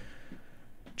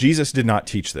 Jesus did not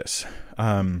teach this.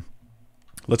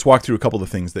 Let's walk through a couple of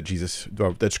things that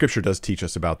Scripture does teach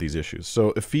us about these issues.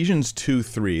 So Ephesians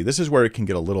 2:3, this is where it can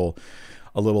get a little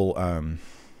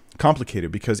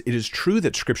complicated, because it is true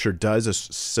that Scripture does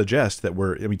suggest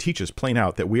that teaches plain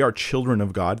out that we are children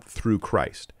of God through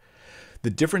Christ.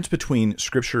 The difference between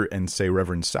Scripture and, say,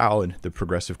 Reverend Sal and the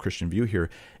progressive Christian view here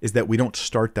is that we don't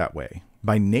start that way.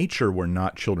 By nature, we're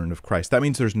not children of Christ. That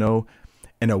means there's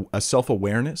a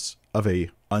self-awareness of a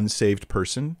unsaved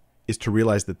person is to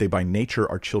realize that they by nature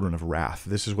are children of wrath.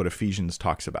 This is what Ephesians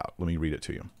talks about. Let me read it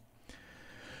to you.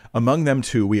 Among them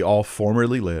too we all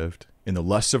formerly lived in the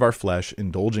lusts of our flesh,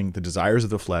 indulging the desires of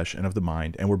the flesh and of the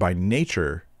mind, and we were by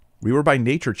nature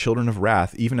children of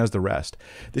wrath, even as the rest.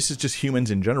 This is just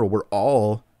humans in general. We're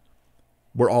all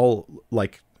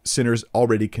like sinners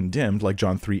already condemned, like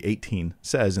John 3:18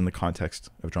 says in the context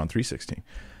of John 3:16.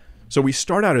 So we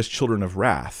start out as children of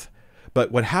wrath. But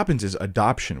what happens is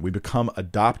adoption. We become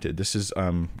adopted. This is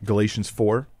Galatians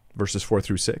 4, verses 4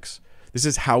 through 6. This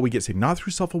is how we get saved, not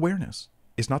through self-awareness.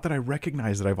 It's not that I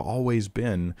recognize that I've always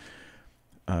been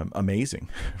amazing,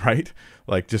 right?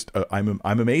 Like just I'm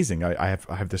amazing. I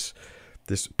have this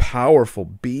powerful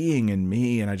being in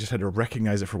me, and I just had to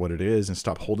recognize it for what it is and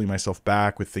stop holding myself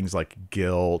back with things like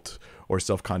guilt or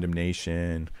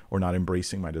self-condemnation or not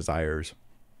embracing my desires.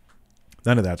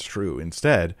 None of that's true.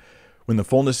 Instead, when the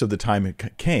fullness of the time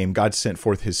came, God sent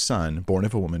forth his son, born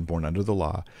of a woman, born under the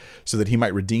law, so that he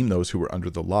might redeem those who were under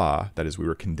the law, that is, we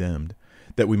were condemned,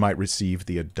 that we might receive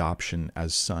the adoption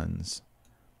as sons.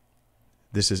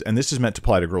 This is meant to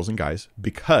apply to girls and guys,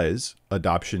 because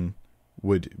adoption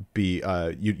would be,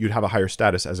 you'd have a higher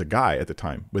status as a guy at the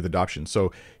time with adoption.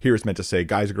 So here it's meant to say,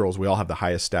 guys, girls, we all have the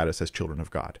highest status as children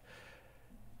of God.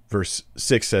 Verse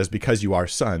 6 says, because you are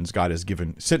sons, God has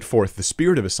sent forth the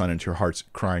spirit of his son into your hearts,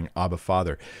 crying, Abba,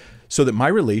 Father. So that my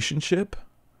relationship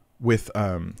with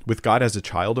God as a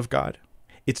child of God,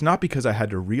 it's not because I had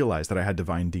to realize that I had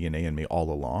divine DNA in me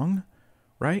all along,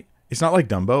 right? It's not like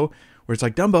Dumbo, where it's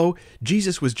like, Dumbo,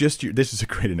 Jesus was just your, this is a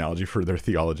great analogy for their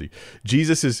theology.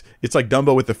 It's like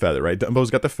Dumbo with the feather, right? Dumbo's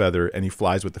got the feather and he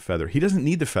flies with the feather. He doesn't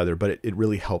need the feather, but it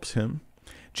really helps him.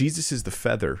 Jesus is the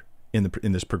feather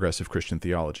in this progressive Christian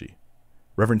theology.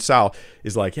 Reverend Sal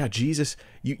is like, yeah, Jesus,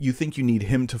 you think you need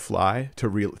him to fly,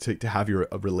 to have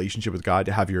a relationship with God,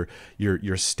 to have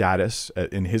your status,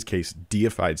 in his case,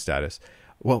 deified status.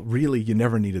 Well, really, you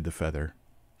never needed the feather.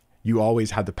 You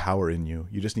always had the power in you.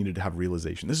 You just needed to have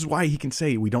realization. This is why he can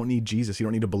say we don't need Jesus. You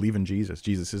don't need to believe in Jesus.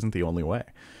 Jesus isn't the only way,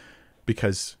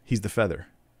 because he's the feather.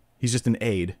 He's just an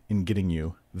aid in getting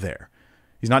you there.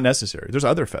 He's not necessary. There's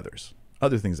other feathers,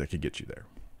 other things that could get you there.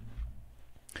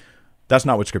 That's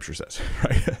not what Scripture says,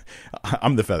 right?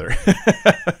 I'm the feather.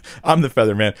 I'm the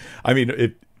feather, man. I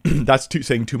mean, that's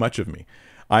saying too much of me.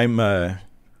 I'm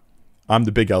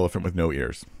the big elephant with no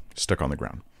ears, stuck on the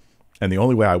ground. And the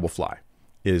only way I will fly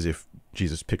is if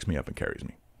Jesus picks me up and carries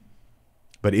me.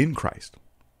 But in Christ,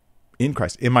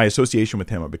 in my association with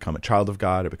him, I become a child of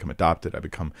God, I become adopted, I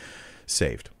become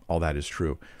saved. All that is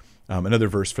true. Another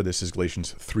verse for this is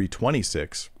Galatians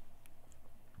 3:26,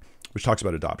 which talks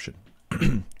about adoption.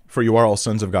 For you are all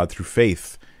sons of God through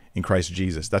faith in Christ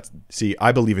Jesus.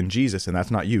 I believe in Jesus, and that's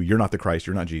not you. You're not the Christ.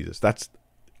 You're not Jesus. That's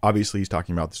obviously he's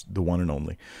talking about the one and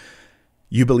only.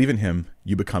 You believe in him,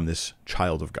 you become this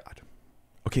child of God.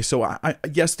 Okay, so I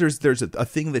yes, there's a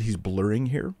thing that he's blurring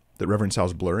here, that Reverend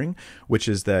Sal's blurring, which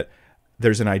is that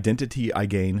there's an identity I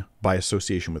gain by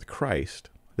association with Christ,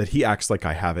 that he acts like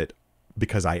I have it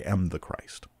because I am the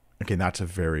Christ. Okay, and that's a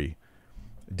very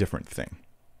different thing.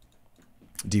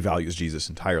 Devalues Jesus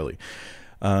entirely.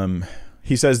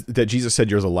 He says that Jesus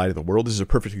said, you're the light of the world. This is a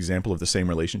perfect example of the same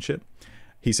relationship.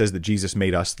 He says that Jesus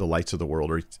made us the lights of the world,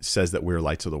 or he says that we're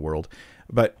lights of the world.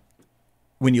 But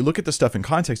when you look at the stuff in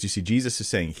context, you see Jesus is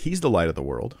saying he's the light of the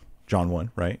world, John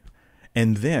 1, right?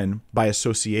 And then by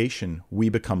association, we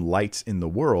become lights in the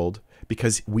world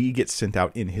because we get sent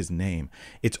out in his name.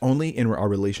 It's only in our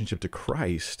relationship to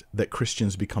Christ that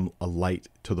Christians become a light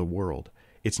to the world.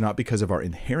 It's not because of our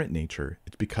inherent nature.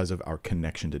 It's because of our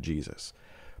connection to Jesus.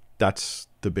 That's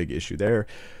the big issue there.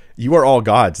 You are all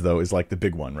God's, though, is like the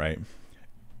big one, right?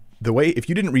 If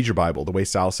you didn't read your Bible the way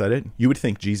Sal said it, you would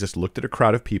think Jesus looked at a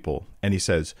crowd of people and he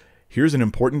says, here's an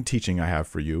important teaching I have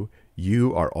for you.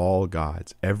 You are all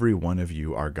God's. Every one of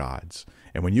you are God's.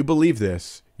 And when you believe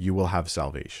this, you will have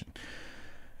salvation.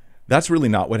 That's really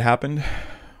not what happened.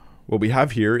 What we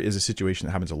have here is a situation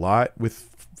that happens a lot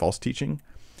with false teaching.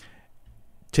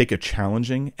 Take a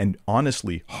challenging and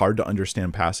honestly hard to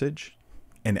understand passage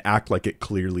and act like it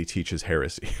clearly teaches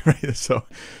heresy, right? So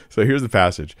here's the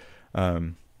passage.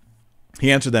 He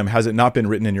answered them, has it not been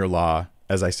written in your law,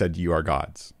 as I said, you are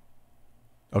God's?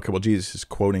 Okay, well, Jesus is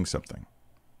quoting something.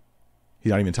 He's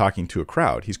not even talking to a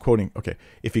crowd. He's quoting, okay,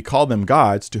 if he called them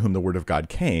gods to whom the word of God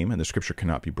came, and the scripture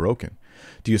cannot be broken,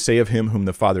 do you say of him whom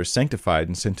the Father sanctified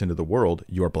and sent into the world,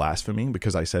 you are blaspheming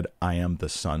because I said, I am the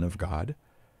Son of God?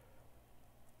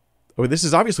 Oh, this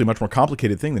is obviously a much more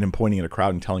complicated thing than him pointing at a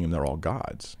crowd and telling them they're all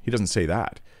gods. He doesn't say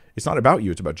that. It's not about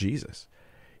you. It's about Jesus.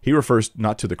 He refers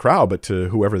not to the crowd, but to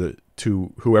whoever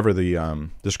the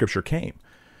scripture came.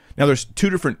 Now, there's two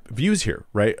different views here,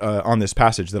 right, on this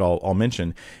passage that I'll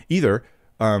mention. Either,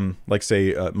 like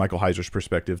say Michael Heiser's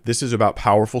perspective, this is about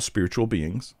powerful spiritual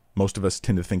beings. Most of us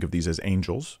tend to think of these as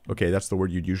angels. Okay, that's the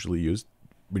word you'd usually use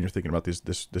when you're thinking about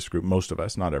this group. Most of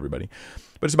us, not everybody,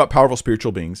 but it's about powerful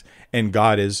spiritual beings, and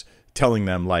God is telling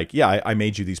them, like, yeah, I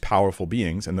made you these powerful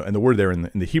beings, and the word there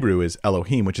in the Hebrew is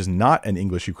Elohim, which is not an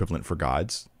English equivalent for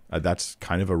gods. That's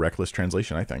kind of a reckless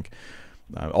translation, I think,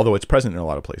 although it's present in a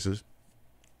lot of places.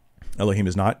 Elohim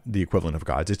is not the equivalent of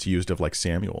gods. It's used of like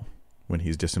Samuel when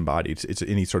he's disembodied. It's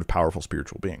any sort of powerful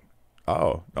spiritual being.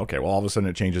 Oh, okay. Well, all of a sudden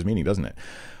it changes meaning, doesn't it?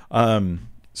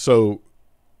 So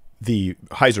the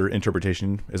Heiser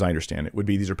interpretation, as I understand it, would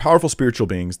be these are powerful spiritual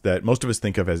beings that most of us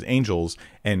think of as angels,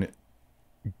 and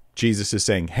Jesus is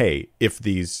saying, hey, if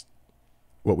these,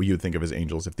 what we would think of as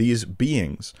angels, if these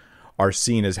beings are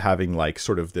seen as having like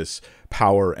sort of this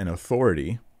power and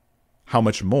authority, how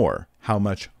much more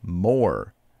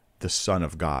the Son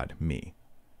of God, me,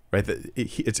 right?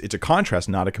 It's a contrast,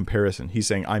 not a comparison. He's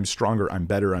saying, I'm stronger, I'm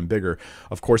better, I'm bigger.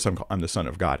 Of course, I'm the Son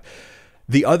of God.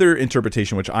 The other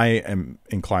interpretation, which I am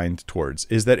inclined towards,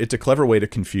 is that it's a clever way to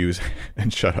confuse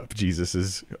and shut up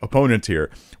Jesus's opponent here,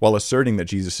 while asserting that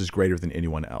Jesus is greater than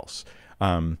anyone else.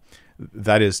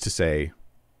 That is to say,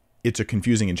 it's a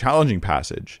confusing and challenging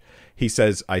passage. He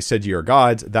says, I said ye are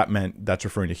gods. That's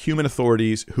referring to human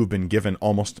authorities who've been given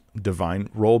almost divine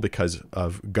role because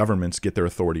of governments get their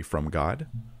authority from God.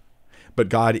 But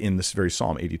God, in this very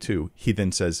Psalm 82, he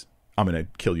then says, I'm going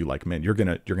to kill you like men. You're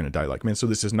going to die like men. So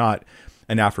this is not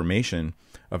an affirmation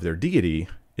of their deity.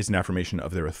 It's an affirmation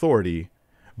of their authority,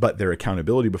 but their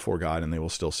accountability before God, and they will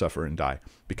still suffer and die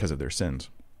because of their sins.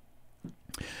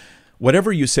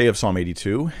 Whatever you say of Psalm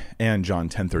 82 and John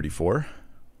 10:34,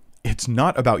 it's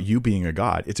not about you being a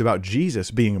God. It's about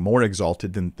Jesus being more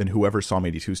exalted than whoever Psalm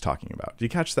 82 is talking about. Do you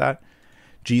catch that?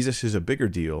 Jesus is a bigger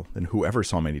deal than whoever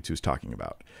Psalm 82 is talking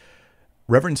about.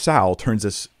 Reverend Sal turns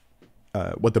this,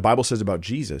 what the Bible says about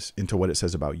Jesus, into what it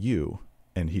says about you,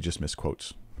 and he just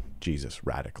misquotes Jesus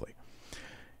radically.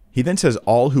 He then says,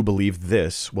 all who believe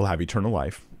this will have eternal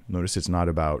life. Notice it's not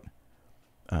about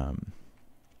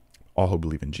all who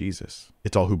believe in Jesus.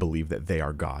 It's all who believe that they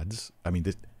are gods. I mean,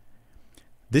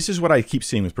 this is what I keep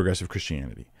seeing with progressive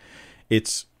Christianity.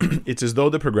 It's as though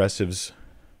the progressives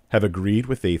have agreed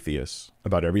with atheists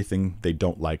about everything they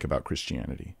don't like about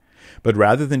Christianity. But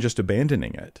rather than just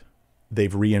abandoning it,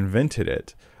 they've reinvented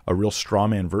it, a real straw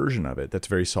man version of it that's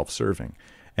very self-serving.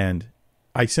 And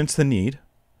I sense the need,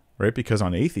 right? Because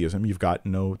on atheism,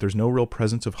 there's no real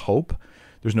presence of hope.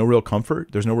 There's no real comfort.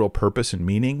 There's no real purpose and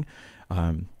meaning.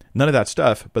 None of that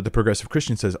stuff. But the progressive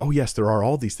Christian says, oh yes, there are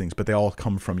all these things, but they all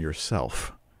come from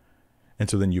yourself. And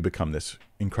so then you become this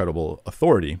incredible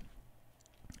authority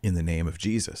in the name of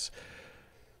Jesus.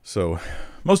 So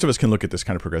most of us can look at this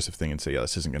kind of progressive thing and say, yeah,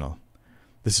 this isn't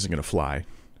gonna fly.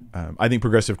 I think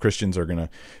progressive Christians are going to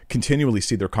continually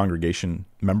see their congregation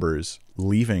members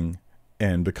leaving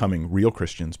and becoming real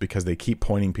Christians because they keep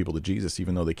pointing people to Jesus,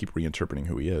 even though they keep reinterpreting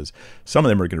who he is. Some of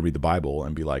them are going to read the Bible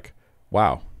and be like,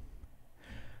 wow,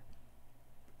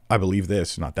 I believe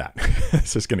this, not that.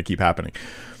 It's just going to keep happening.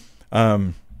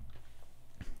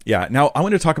 Yeah. Now I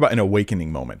want to talk about an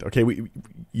awakening moment. Okay.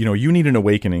 You need an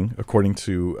awakening according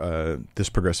to this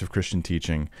progressive Christian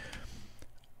teaching.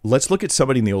 Let's look at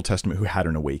somebody in the Old Testament who had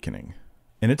an awakening.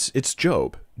 And it's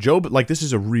Job. Job, like, this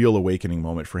is a real awakening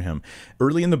moment for him.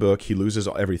 Early in the book, he loses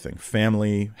everything.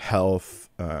 Family, health,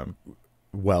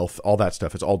 wealth, all that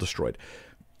stuff. It's all destroyed.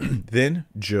 Then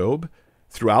Job,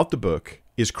 throughout the book,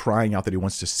 is crying out that he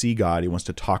wants to see God. He wants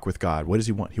to talk with God. What does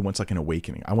he want? He wants like an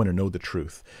awakening. I want to know the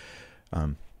truth.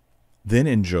 Then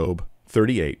in Job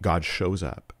 38, God shows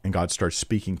up and God starts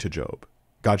speaking to Job.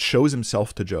 God shows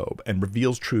himself to Job and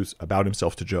reveals truths about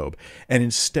himself to Job. And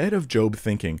instead of Job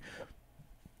thinking,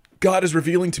 God is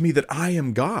revealing to me that I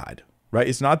am God, right?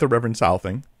 It's not the Reverend Sal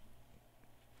thing.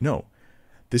 No,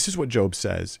 this is what Job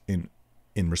says in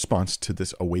response to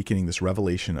this awakening, this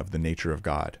revelation of the nature of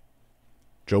God.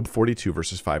 Job 42,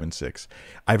 verses 5 and 6.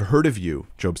 I've heard of you,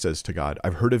 Job says to God.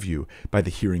 I've heard of you by the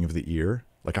hearing of the ear.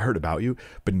 Like, I heard about you,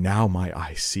 but now my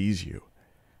eye sees you.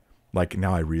 Like,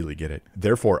 now I really get it.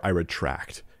 Therefore, I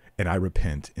retract and I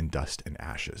repent in dust and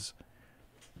ashes.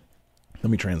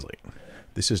 Let me translate.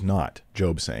 This is not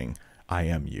Job saying, I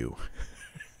am you.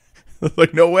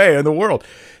 Like, no way in the world.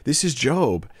 This is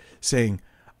Job saying,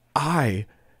 I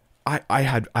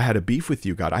had a beef with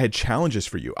you, God. I had challenges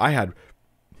for you. I had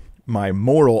my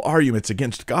moral arguments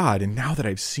against God. And now that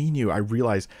I've seen you, I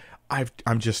realize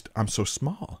I'm so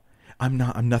small. I'm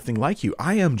nothing like you.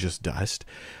 I am just dust.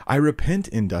 I repent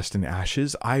in dust and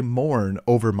ashes. I mourn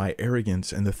over my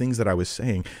arrogance and the things that I was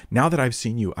saying. Now that I've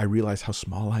seen you, I realize how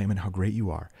small I am and how great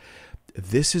you are.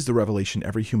 This is the revelation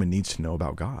every human needs to know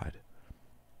about God,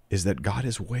 is that God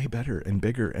is way better and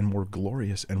bigger and more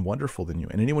glorious and wonderful than you.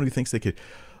 And anyone who thinks they could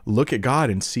look at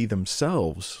God and see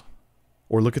themselves,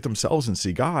 or look at themselves and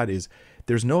see God,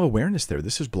 there's no awareness there.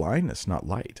 This is blindness, not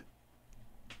light.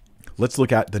 Let's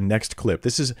look at the next clip.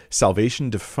 This is salvation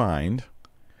defined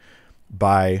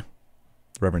by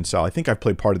Reverend Sal. I think I've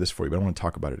played part of this for you, but I want to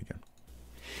talk about it again.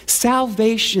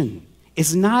 Salvation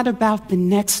is not about the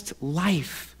next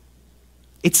life.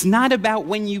 It's not about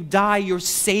when you die, you're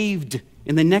saved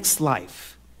in the next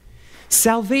life.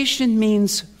 Salvation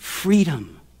means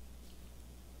freedom.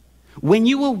 When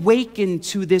you awaken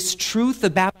to this truth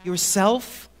about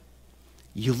yourself,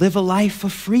 you live a life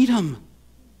of freedom.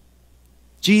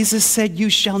 Jesus said, "You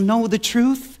shall know the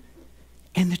truth,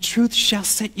 and the truth shall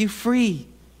set you free."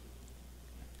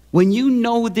 When you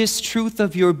know this truth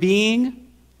of your being,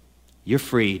 you're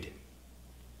freed.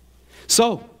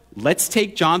 So, let's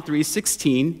take John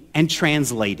 3:16 and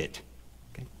translate it.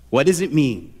 Okay. What does it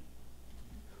mean?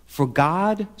 For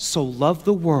God so loved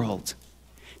the world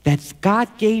that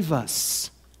God gave us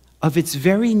of its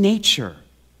very nature,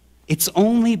 its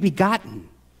only begotten,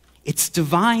 its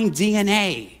divine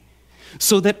DNA,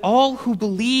 so that all who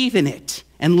believe in it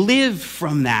and live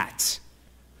from that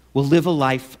will live a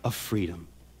life of freedom.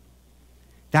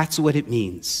 That's what it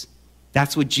means.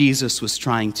 That's what Jesus was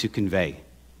trying to convey.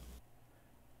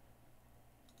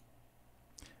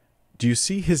 Do you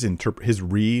see his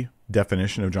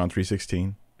redefinition of John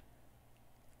 3:16?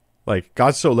 Like,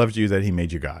 God so loved you that he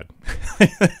made you God.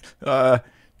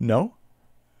 No,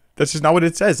 that's just not what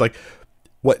it says. Like,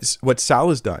 what Sal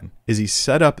has done is he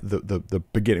set up the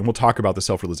beginning. We'll talk about the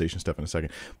self-realization stuff in a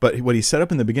second. But what he set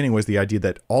up in the beginning was the idea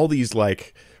that all these,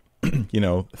 like,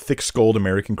 thick-skulled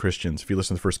American Christians, if you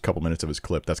listen to the first couple minutes of his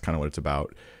clip, that's kind of what it's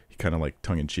about. He kind of, like,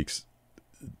 tongue-in-cheeks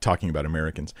talking about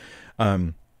Americans.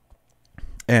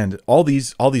 And all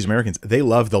these Americans, they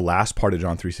love the last part of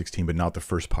John 3:16, but not the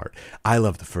first part. I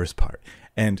love the first part.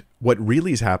 And what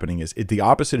really is happening is the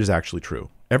opposite is actually true.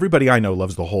 Everybody I know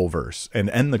loves the whole verse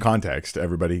and the context,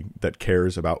 everybody that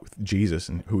cares about Jesus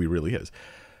and who he really is.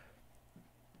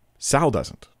 Sal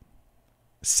doesn't.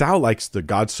 Sal likes the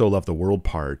God so loved the world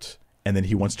part, and then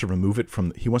he wants to remove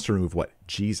what?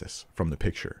 Jesus from the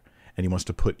picture. And he wants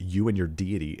to put you and your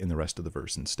deity in the rest of the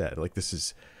verse instead. Like, this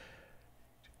is...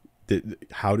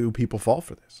 How do people fall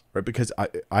for this? Right? Because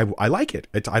I like it.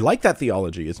 I like that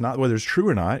theology. It's not whether it's true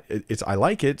or not. I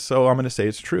like it, so I'm going to say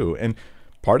it's true. And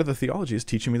part of the theology is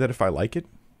teaching me that if I like it,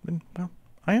 then, well,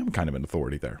 I am kind of an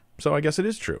authority there. So I guess it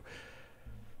is true.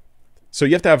 So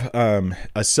you have to have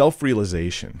a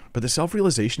self-realization. But the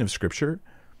self-realization of Scripture,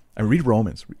 and read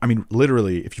Romans. I mean,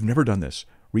 literally, if you've never done this,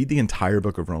 read the entire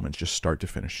book of Romans, just start to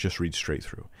finish. Just read straight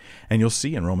through. And you'll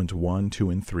see in Romans 1, 2,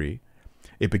 and 3,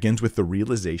 it begins with the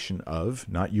realization of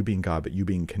not you being God, but you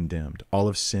being condemned. All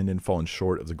have sinned and fallen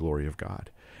short of the glory of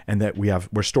God. And that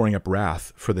we're storing up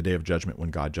wrath for the day of judgment when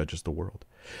God judges the world.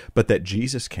 But that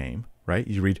Jesus came, right?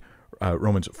 You read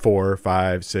Romans 4,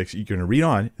 5, 6. You're going to read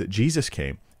on that Jesus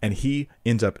came and he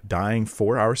ends up dying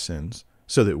for our sins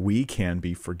so that we can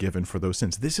be forgiven for those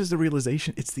sins. This is the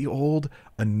realization. It's the old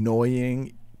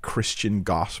annoying Christian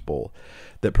gospel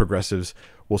that progressives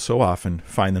will so often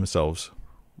find themselves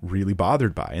really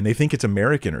bothered by, and they think it's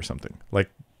American or something.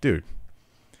 Like, dude,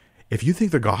 if you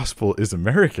think the gospel is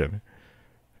American,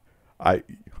 I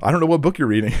don't know what book you're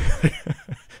reading.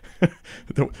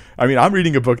 I mean, I'm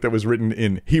reading a book that was written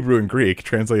in Hebrew and Greek,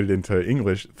 translated into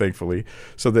English, thankfully,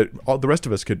 so that all the rest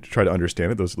of us could try to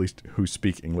understand it, those at least who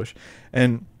speak English.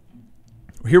 And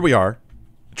here we are,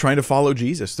 trying to follow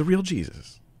Jesus, the real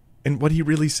Jesus, and what he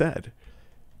really said.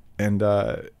 And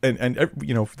the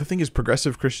thing is,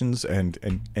 progressive Christians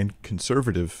and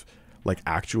conservative, like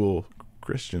actual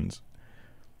Christians,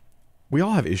 we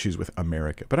all have issues with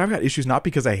America. But I've got issues not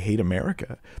because I hate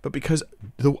America, but because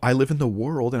I live in the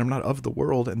world and I'm not of the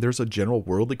world. And there's a general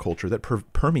worldly culture that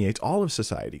permeates all of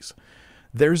societies.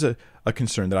 There's a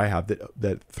concern that I have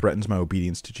that threatens my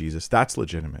obedience to Jesus. That's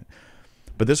legitimate.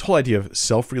 But this whole idea of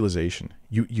self-realization,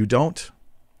 you don't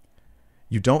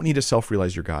need to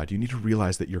self-realize you're God. You need to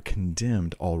realize that you're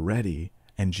condemned already,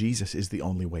 and Jesus is the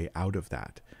only way out of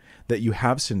that. That you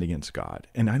have sinned against God.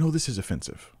 And I know this is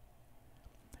offensive.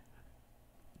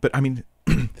 But I mean,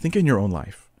 think in your own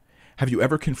life. Have you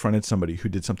ever confronted somebody who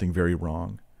did something very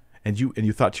wrong, and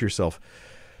you thought to yourself,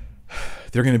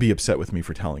 they're going to be upset with me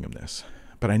for telling them this,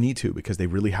 but I need to because they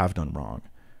really have done wrong?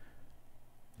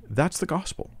 That's the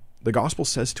gospel. The gospel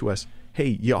says to us,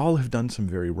 hey, y'all have done some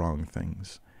very wrong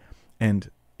things.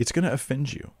 And it's going to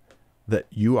offend you that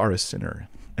you are a sinner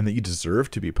and that you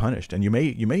deserve to be punished. And you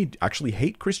may actually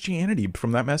hate Christianity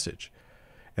from that message.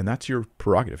 And that's your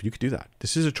prerogative. You could do that.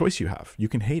 This is a choice you have. You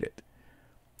can hate it.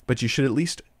 But you should at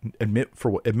least admit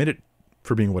it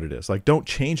for being what it is. Like, don't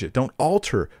change it. Don't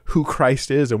alter who Christ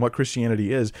is and what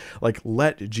Christianity is. Like,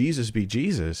 let Jesus be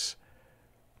Jesus.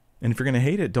 And if you're going to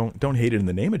hate it, don't hate it in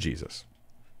the name of Jesus.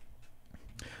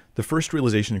 The first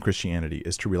realization in Christianity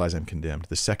is to realize I'm condemned.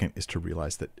 The second is to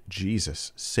realize that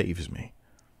Jesus saves me.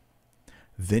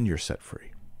 Then you're set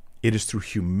free. It is through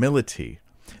humility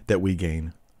that we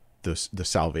gain the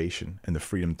salvation and the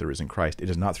freedom there is in Christ. It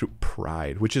is not through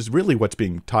pride, which is really what's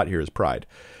being taught here is pride.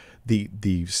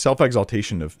 the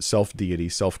self-exaltation of self-deity,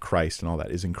 self-Christ, and all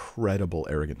that is incredible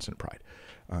arrogance and pride.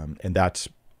 And that's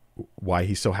why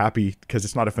he's so happy, because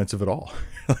it's not offensive at all.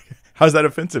 How's that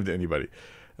offensive to anybody?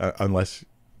 Unless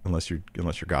you're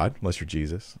God, unless you're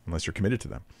Jesus, unless you're committed to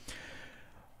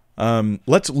them.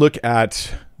 Let's look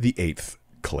at the 8th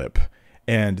clip.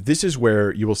 And this is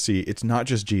where you will see it's not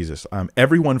just Jesus.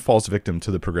 Everyone falls victim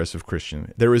to the progressive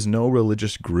Christian. There is no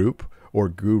religious group or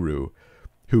guru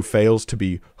who fails to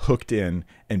be hooked in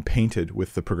and painted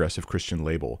with the progressive Christian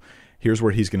label. Here's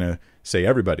where he's going to say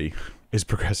everybody is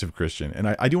progressive Christian. And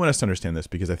I do want us to understand this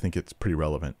because I think it's pretty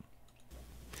relevant.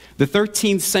 The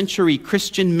 13th century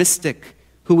Christian mystic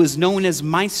who was known as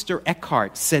Meister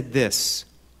Eckhart said this: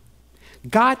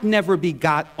 God never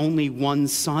begot only one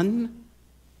son.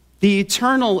 The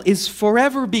eternal is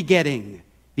forever begetting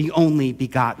the only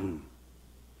begotten.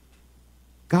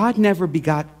 God never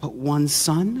begot but one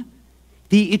son.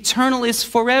 The eternal is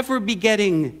forever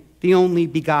begetting the only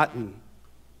begotten.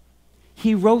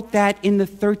 He wrote that in the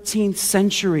 13th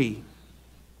century.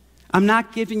 I'm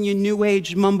not giving you New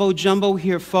Age mumbo jumbo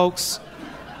here, folks.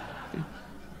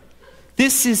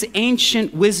 This is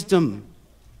ancient wisdom.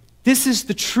 This is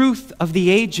the truth of the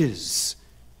ages,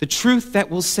 the truth that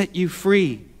will set you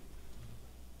free.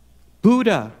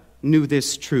 Buddha knew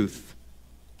this truth.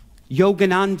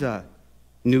 Yogananda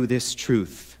knew this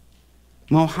truth.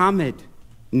 Mohammed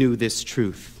knew this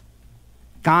truth.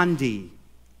 Gandhi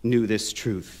knew this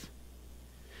truth.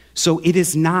 So it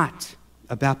is not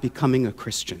about becoming a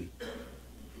Christian.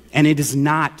 And it is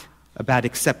not about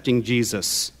accepting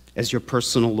Jesus as your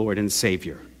personal Lord and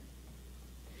Savior.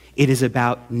 It is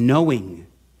about knowing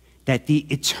that the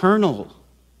eternal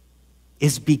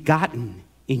is begotten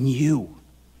in you,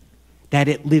 that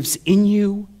it lives in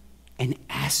you and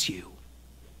as you.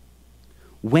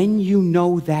 When you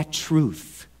know that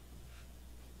truth,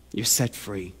 you're set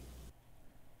free.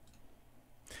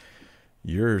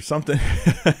 You're something.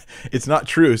 It's not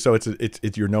true, so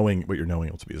it's you're knowing what you're knowing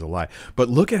ultimately is a lie. But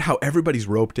look at how everybody's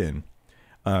roped in.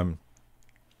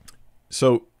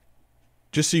 So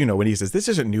just so you know, when he says this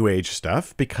isn't New Age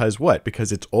stuff, because what?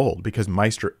 Because it's old. Because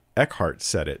Meister Eckhart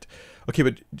said it. Okay,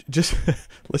 but just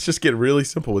let's just get really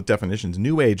simple with definitions.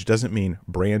 New Age doesn't mean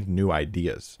brand new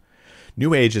ideas.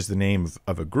 New Age is the name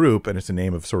of a group, and it's the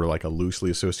name of sort of like a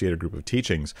loosely associated group of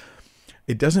teachings.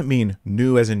 It doesn't mean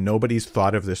new as in nobody's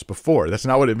thought of this before. That's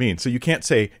not what it means. So you can't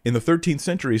say in the 13th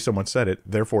century someone said it,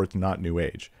 therefore it's not New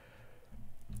Age.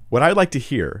 What I'd like to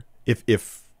hear,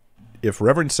 if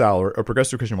Reverend Sal or a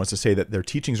progressive Christian wants to say that their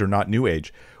teachings are not New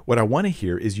Age, what I want to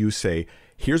hear is you say,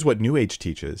 here's what New Age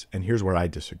teaches, and here's where I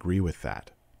disagree with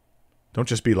that. Don't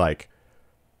just be like,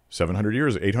 700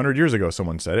 years, 800 years ago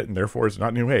someone said it, and therefore it's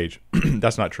not New Age.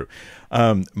 That's not true.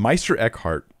 Meister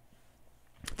Eckhart,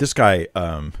 this guy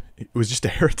was just a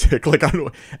heretic. Like, I don't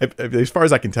know, as far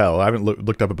as I can tell, I haven't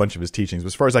looked up a bunch of his teachings, but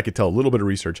as far as I could tell, a little bit of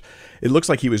research, it looks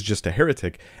like he was just a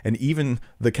heretic. And even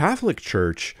the Catholic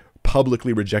Church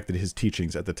publicly rejected his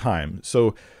teachings at the time.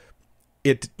 So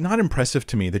it's not impressive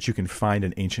to me that you can find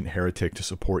an ancient heretic to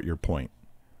support your point,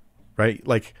 right?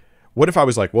 Like, what if I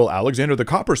was like, well, Alexander the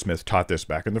Coppersmith taught this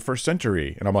back in the 1st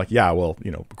century. And I'm like, yeah, well,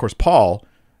 of course, Paul,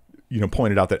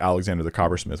 pointed out that Alexander the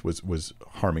Coppersmith was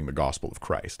harming the gospel of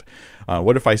Christ.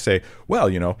 What if I say, well,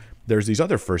 there's these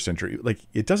other 1st century, like,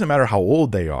 it doesn't matter how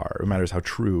old they are. It matters how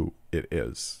true it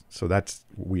is. So that's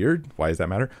weird. Why does that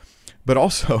matter? But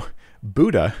also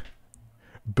Buddha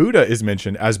is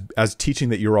mentioned as teaching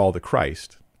that you're all the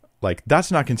Christ. Like,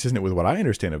 that's not consistent with what I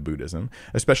understand of Buddhism,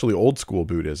 especially old school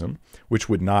Buddhism, which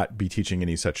would not be teaching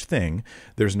any such thing.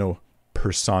 There's no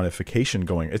personification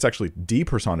going. It's actually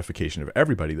depersonification of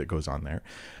everybody that goes on there.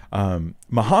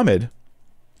 Muhammad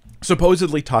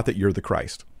supposedly taught that you're the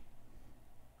Christ.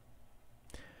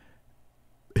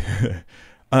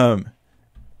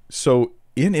 So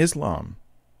in Islam,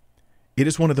 it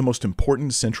is one of the most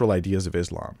important central ideas of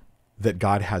Islam that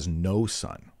God has no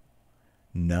son.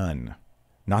 None.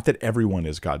 Not that everyone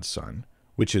is God's son,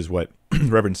 which is what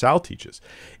Reverend Sal teaches.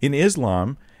 In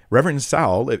Islam, Reverend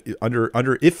Sal,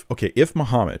 if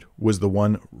Muhammad was the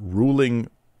one ruling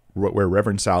where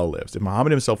Reverend Sal lives, if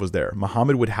Muhammad himself was there,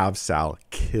 Muhammad would have Sal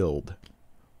killed.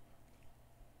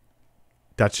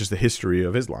 That's just the history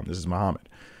of Islam. This is Muhammad.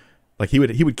 Like, he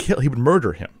would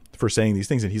murder him for saying these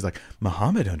things, and he's like,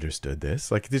 Muhammad understood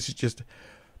this. Like, this is just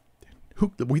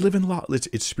we live in law.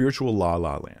 It's spiritual la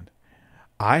land.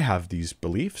 I have these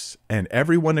beliefs and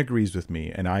everyone agrees with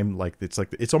me. And I'm like,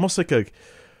 it's almost like a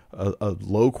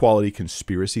low quality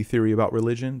conspiracy theory about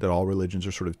religion, that all religions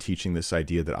are sort of teaching this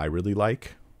idea that I really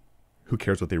like. Who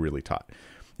cares what they really taught?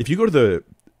 If you go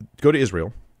to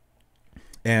Israel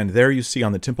And there you see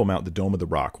on the Temple Mount, the Dome of the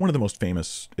Rock, one of the most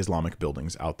famous Islamic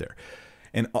buildings out there.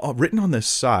 And written on this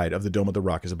side of the Dome of the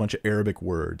Rock is a bunch of Arabic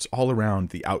words all around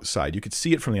the outside. You could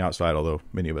see it from the outside, although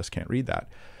many of us can't read that.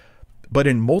 But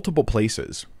in multiple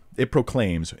places, it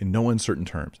proclaims in no uncertain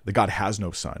terms that God has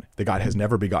no son, that God has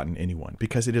never begotten anyone,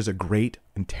 because it is a great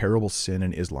and terrible sin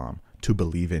in Islam to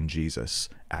believe in Jesus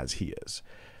as he is,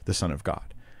 the Son of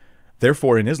God.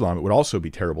 Therefore, in Islam, it would also be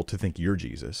terrible to think you're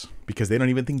Jesus, because they don't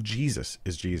even think Jesus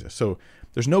is Jesus. So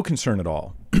there's no concern at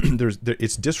all.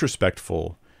 It's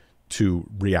disrespectful to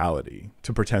reality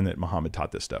to pretend that Muhammad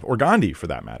taught this stuff, or Gandhi for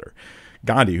that matter.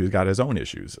 Gandhi, who's got his own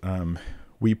issues.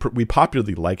 We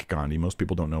popularly like Gandhi. Most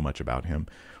people don't know much about him,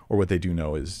 or what they do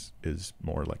know is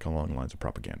more like along the lines of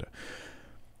propaganda.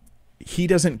 He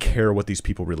doesn't care what these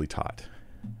people really taught.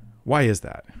 Why is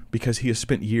that? Because he has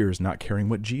spent years not caring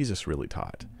what Jesus really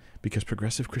taught. Because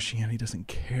progressive Christianity doesn't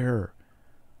care.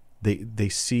 They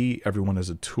see everyone as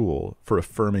a tool for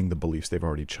affirming the beliefs they've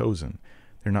already chosen.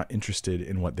 They're not interested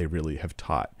in what they really have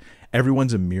taught.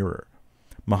 Everyone's a mirror.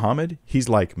 Muhammad, he's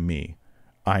like me.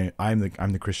 I'm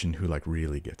the Christian who like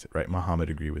really gets it, right? Muhammad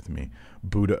agree with me.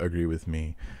 Buddha agree with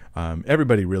me.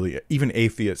 Everybody really, even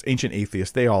atheists, ancient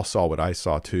atheists, they all saw what I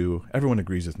saw too. Everyone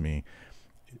agrees with me.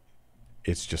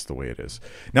 It's just the way it is.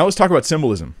 Now let's talk about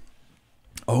symbolism.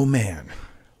 Oh man,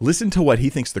 listen to what he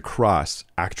thinks the cross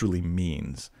actually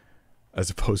means, as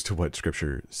opposed to what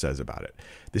Scripture says about it.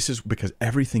 This is because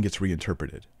everything gets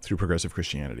reinterpreted through progressive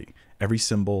Christianity. Every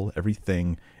symbol,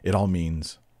 everything, it all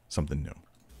means something new.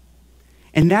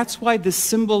 And that's why the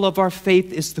symbol of our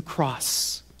faith is the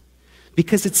cross,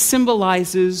 because it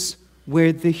symbolizes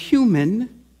where the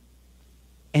human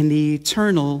and the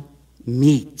eternal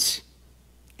meet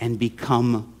and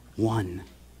become one.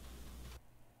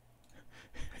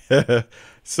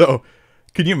 So,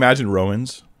 can you imagine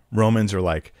Romans? Romans are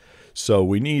like, so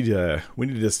we need to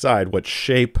decide what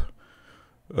shape,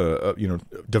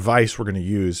 device we're going to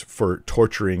use for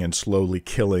torturing and slowly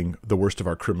killing the worst of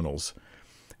our criminals.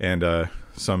 And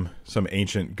some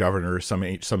ancient governor,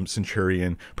 some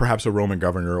centurion, perhaps a Roman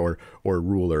governor or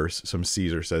ruler, some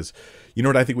Caesar says, you know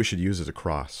what I think we should use as a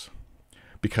cross,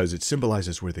 because it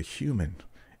symbolizes where the human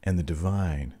and the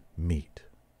divine meet.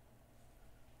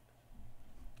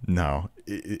 No,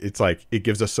 it's like it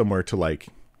gives us somewhere to like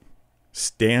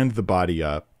stand the body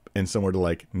up and somewhere to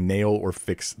like nail or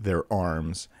fix their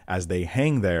arms as they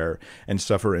hang there and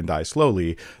suffer and die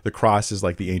slowly. The cross is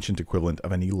like the ancient equivalent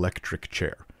of an electric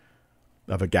chair,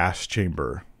 of a gas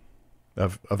chamber,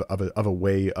 of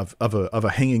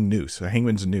a hanging noose, a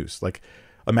hangman's noose. Like,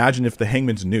 imagine if the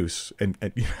hangman's noose, and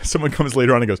someone comes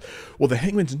later on and goes, well, the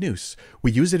hangman's noose,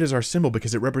 we use it as our symbol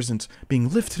because it represents being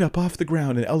lifted up off the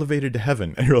ground and elevated to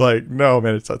heaven. And you're like, no,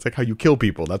 man, it's like how you kill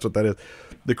people. That's what that is.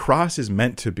 The cross is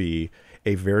meant to be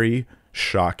a very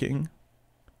shocking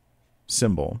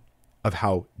symbol of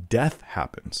how death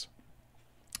happens.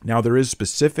 Now, there is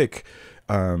specific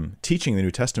teaching in the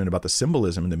New Testament about the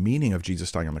symbolism and the meaning of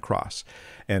Jesus dying on the cross.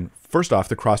 And first off,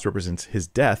 the cross represents his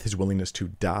death, his willingness to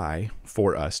die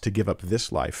for us, to give up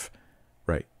this life,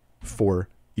 right, for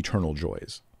eternal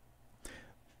joys.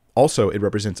 Also, it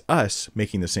represents us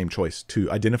making the same choice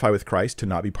to identify with Christ, to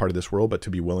not be part of this world, but to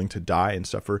be willing to die and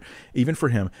suffer, even for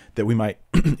him, that we might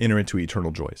enter into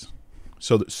eternal joys.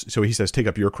 So he says, take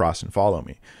up your cross and follow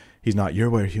me. He's not, you're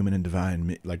where human and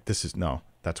divine, like this is, no,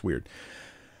 that's weird.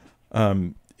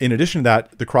 In addition to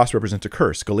that, the cross represents a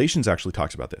curse. Galatians actually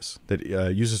talks about this, that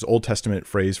uses Old Testament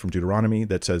phrase from Deuteronomy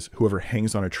that says, whoever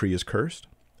hangs on a tree is cursed.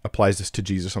 Applies this to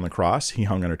Jesus on the cross. He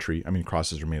hung on a tree. I mean,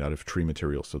 crosses are made out of tree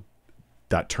material, so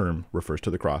that term refers to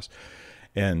the cross.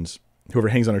 And whoever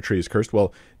hangs on a tree is cursed.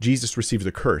 Well, Jesus received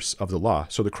the curse of the law.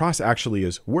 So the cross actually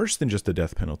is worse than just the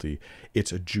death penalty.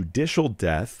 It's a judicial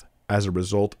death as a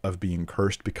result of being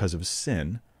cursed because of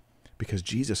sin, because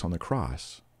Jesus on the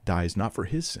cross dies not for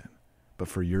his sin, but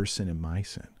for your sin and my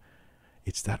sin.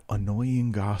 It's that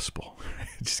annoying gospel.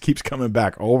 It just keeps coming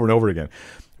back over and over again.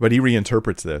 But he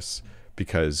reinterprets this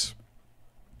because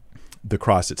the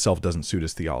cross itself doesn't suit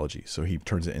his theology. So he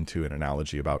turns it into an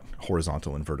analogy about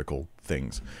horizontal and vertical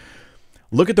things.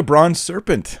 Look at the bronze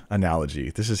serpent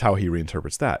analogy. This is how he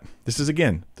reinterprets that. This is,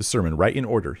 again, the sermon right in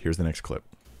order. Here's the next clip.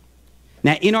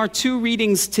 Now, in our two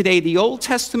readings today, the Old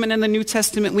Testament and the New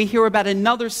Testament, we hear about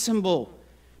another symbol,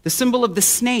 the symbol of the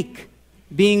snake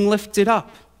being lifted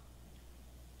up.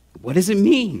 What does it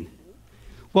mean?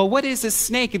 Well, what is a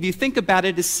snake? If you think about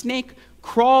it, a snake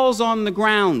crawls on the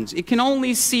ground. It can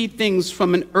only see things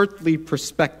from an earthly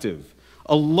perspective,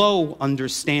 a low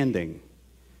understanding.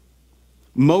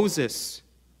 Moses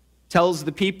tells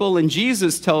the people, and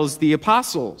Jesus tells the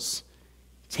apostles,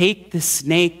 take the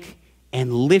snake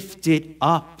and lifted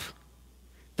up.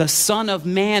 The Son of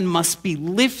Man must be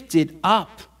lifted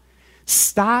up.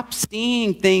 Stop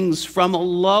seeing things from a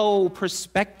low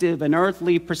perspective, an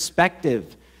earthly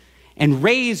perspective, and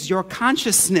raise your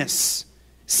consciousness.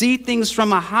 See things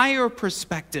from a higher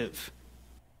perspective.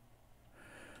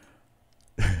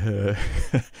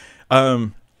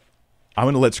 I'm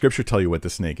going to let Scripture tell you what the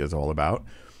snake is all about.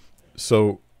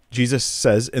 So Jesus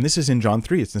says, and this is in John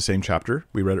 3, it's in the same chapter,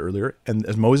 we read it earlier, and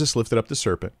as Moses lifted up the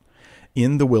serpent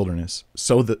in the wilderness,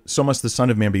 so must the Son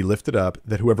of Man be lifted up,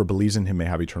 that whoever believes in him may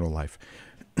have eternal life.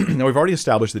 Now, we've already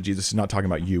established that Jesus is not talking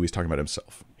about you, he's talking about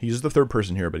himself. He uses the third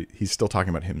person here, but he's still talking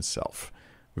about himself.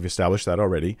 We've established that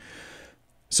already.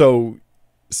 So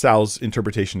Sal's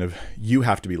interpretation of you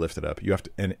have to be lifted up, you have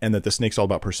to, and that the snake's all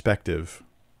about perspective.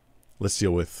 Let's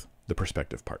deal with the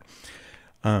perspective part.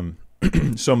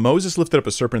 So Moses lifted up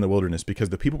a serpent in the wilderness because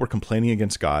the people were complaining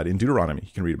against God. In Deuteronomy,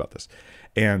 you can read about this.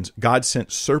 And God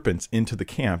sent serpents into the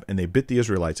camp, and they bit the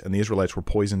Israelites, and the Israelites were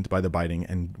poisoned by the biting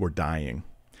and were dying.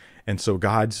 And so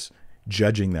God's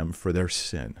judging them for their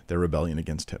sin, their rebellion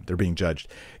against him. They're being judged.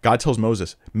 God tells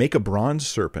Moses, make a bronze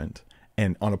serpent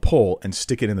and on a pole and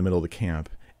stick it in the middle of the camp.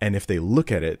 And if they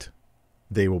look at it,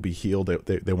 they will be healed.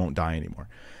 They won't die anymore.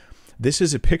 This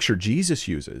is a picture Jesus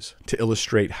uses to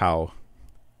illustrate how,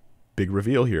 big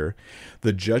reveal here,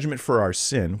 the judgment for our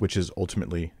sin, which is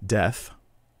ultimately death,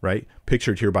 right?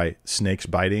 Pictured here by snakes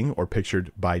biting, or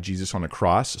pictured by Jesus on a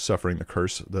cross suffering the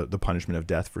curse, the punishment of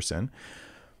death for sin.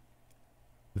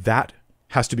 That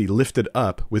has to be lifted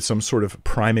up with some sort of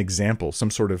prime example,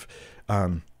 some sort of,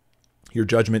 your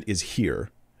judgment is here.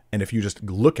 And if you just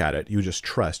look at it, you just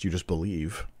trust, you just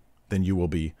believe, then you will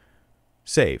be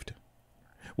saved.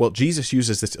 Well, Jesus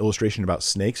uses this illustration about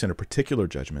snakes and a particular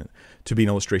judgment to be an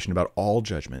illustration about all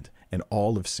judgment and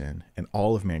all of sin and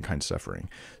all of mankind's suffering.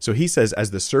 So he says,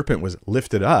 as the serpent was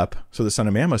lifted up, so the Son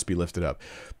of Man must be lifted up.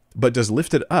 But does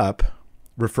lifted up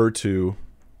refer to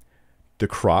the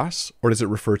cross, or does it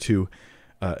refer to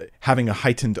having a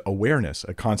heightened awareness,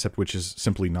 a concept which is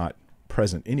simply not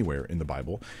present anywhere in the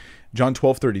Bible? John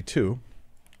 12:32,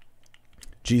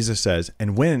 Jesus says,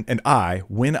 and when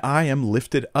I am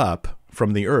lifted up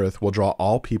from the earth, will draw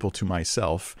all people to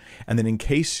myself. And then in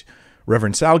case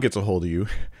Reverend Sal gets a hold of you,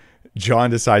 John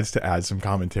decides to add some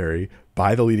commentary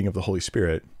by the leading of the Holy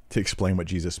Spirit to explain what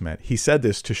Jesus meant. He said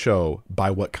this to show by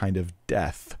what kind of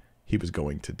death he was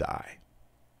going to die.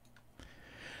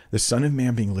 The Son of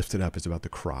Man being lifted up is about the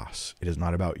cross. It is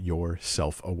not about your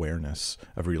self-awareness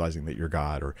of realizing that you're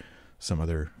God or some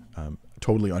other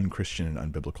totally unchristian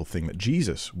and unbiblical thing that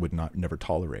Jesus would never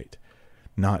tolerate.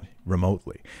 Not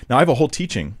remotely. Now, I have a whole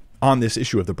teaching on this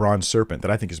issue of the bronze serpent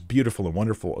that I think is beautiful and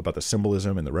wonderful about the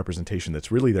symbolism and the representation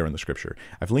that's really there in the Scripture.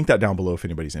 I've linked that down below if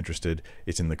anybody's interested.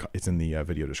 It's in the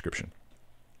video description.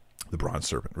 The bronze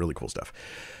serpent, really cool stuff.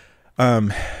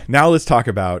 Now let's talk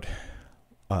about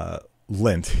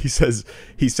Lent. He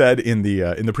said in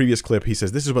the previous clip, he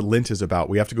says, this is what Lent is about.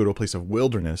 We have to go to a place of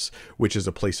wilderness, which is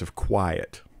a place of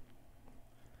quiet.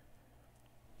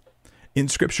 In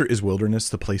Scripture, is wilderness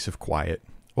the place of quiet?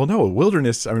 Well, no,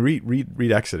 wilderness, I mean,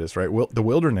 read Exodus, right? Well, the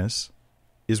wilderness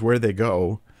is where they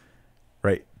go,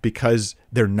 right? Because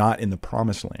they're not in the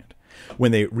promised land.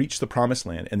 When they reach the promised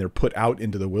land and they're put out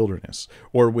into the wilderness,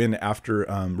 or when after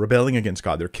rebelling against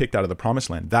God, they're kicked out of the promised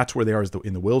land, that's where they are,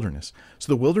 in the wilderness.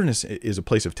 So the wilderness is a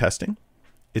place of testing.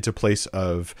 It's a place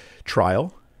of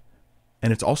trial.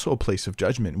 And it's also a place of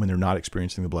judgment when they're not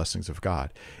experiencing the blessings of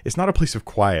God. It's not a place of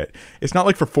quiet. It's not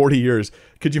like for 40 years.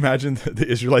 Could you imagine the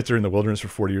Israelites are in the wilderness for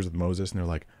 40 years with Moses, and they're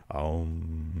like,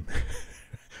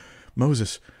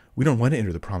 Moses, we don't want to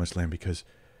enter the promised land because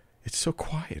it's so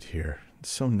quiet here. It's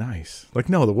so nice. Like,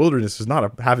 no, the wilderness is not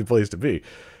a happy place to be.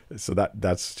 So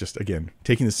that's just, again,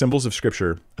 taking the symbols of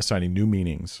Scripture, assigning new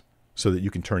meanings so that you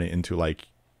can turn it into like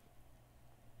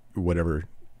whatever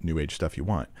New Age stuff you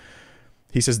want.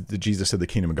 He says that Jesus said the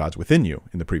kingdom of God's within you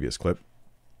in the previous clip.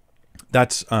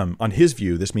 That's on his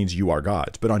view, this means you are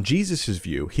God's. But on Jesus's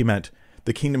view, he meant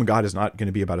the kingdom of God is not going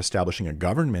to be about establishing a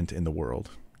government in the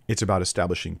world. It's about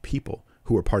establishing people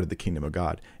who are part of the kingdom of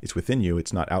God. It's within you.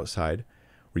 It's not outside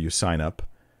where you sign up.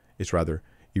 It's rather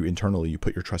you internally, you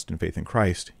put your trust and faith in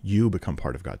Christ. You become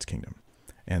part of God's kingdom.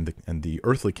 And the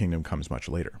earthly kingdom comes much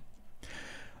later.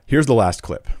 Here's the last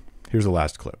clip.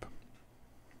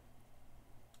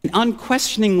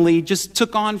 Unquestioningly just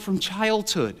took on from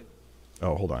childhood.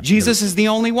 Oh, hold on. Jesus is the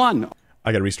only one.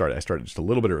 I got to restart it. I started just a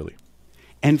little bit early.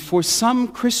 And for some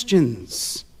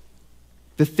Christians,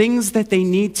 the things that they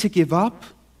need to give up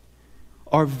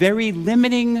are very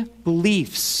limiting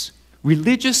beliefs,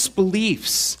 religious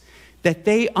beliefs that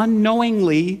they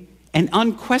unknowingly and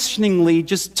unquestioningly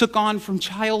just took on from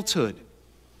childhood.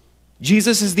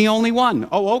 Jesus is the only one.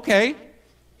 Oh, okay.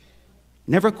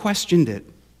 Never questioned it.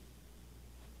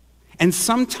 And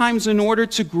sometimes in order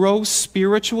to grow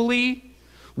spiritually,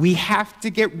 we have to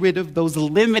get rid of those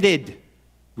limited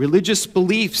religious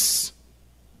beliefs.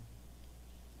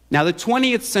 Now, the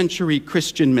 20th century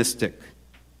Christian mystic,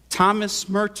 Thomas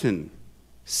Merton,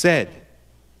 said,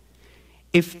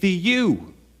 if the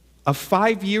you of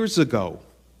 5 years ago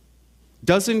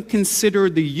doesn't consider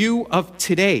the you of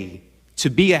today to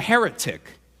be a heretic,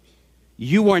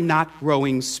 you are not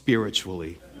growing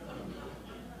spiritually.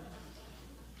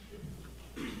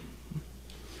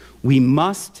 We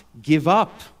must give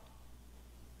up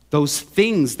those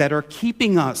things that are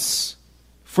keeping us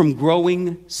from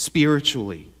growing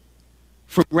spiritually,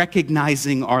 from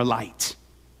recognizing our light.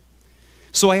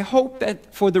 So I hope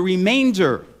that for the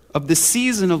remainder of the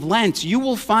season of Lent, you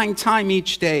will find time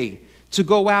each day to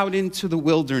go out into the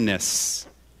wilderness,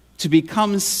 to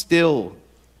become still,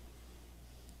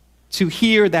 to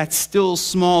hear that still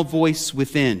small voice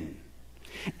within,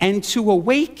 and to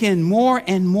awaken more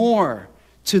and more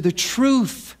to the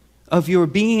truth of your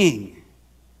being.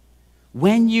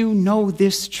 When you know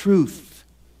this truth,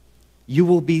 you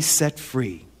will be set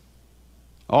free.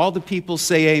 All the people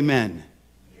say amen.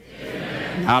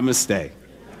 Amen. Namaste.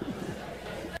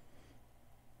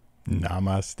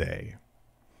 Namaste.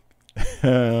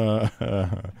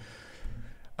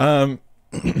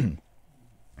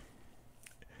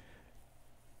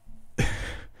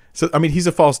 So, I mean, he's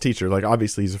a false teacher. Like,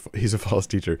 obviously, he's a false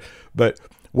teacher. But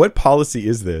what policy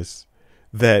is this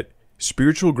that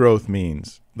spiritual growth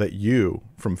means that you,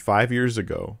 from 5 years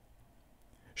ago,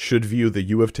 should view the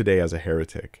you of today as a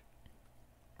heretic?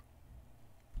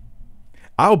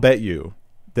 I'll bet you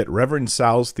that Reverend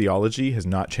Sal's theology has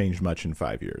not changed much in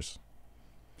 5 years.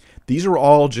 These are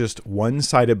all just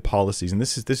one-sided policies, and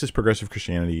this is progressive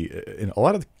Christianity. And a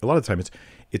lot of the time,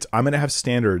 it's I'm going to have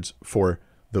standards for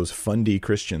those fundy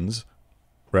Christians,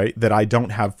 right, that I don't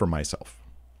have for myself.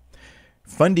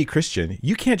 Fundy Christian,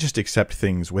 you can't just accept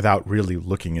things without really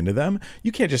looking into them.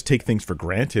 You can't just take things for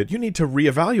granted. You need to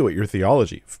reevaluate your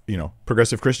theology. You know,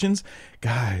 progressive Christians,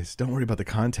 guys, don't worry about the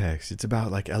context. It's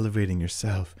about like elevating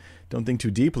yourself. Don't think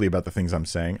too deeply about the things I'm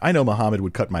saying. I know Muhammad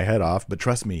would cut my head off, but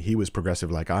trust me, he was progressive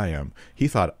like I am. He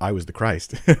thought I was the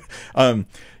Christ.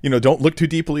 Don't look too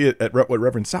deeply at what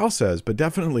Reverend Sal says, but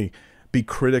definitely be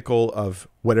critical of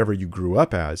whatever you grew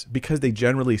up as, because they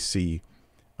generally see,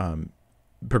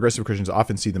 progressive Christians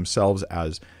often see themselves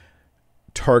as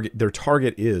their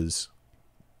target is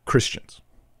Christians,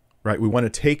 right? We want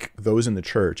to take those in the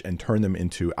church and turn them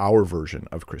into our version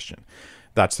of Christian.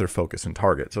 That's their focus and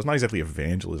target. So it's not exactly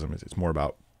evangelism. It's more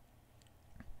about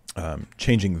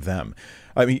changing them.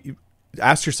 I mean,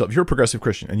 ask yourself, if you're a progressive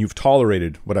Christian and you've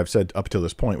tolerated what I've said up till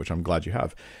this point, which I'm glad you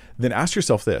have, then ask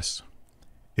yourself this.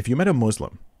 If you met a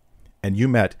Muslim and you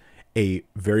met a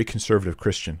very conservative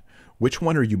Christian, which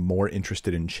one are you more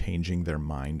interested in changing their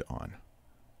mind on?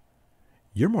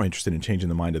 You're more interested in changing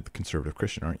the mind of the conservative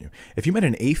Christian, aren't you? If you met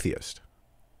an atheist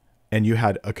and you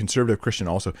had a conservative Christian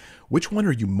also, which one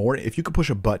are you more, if you could push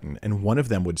a button and one of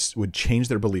them would change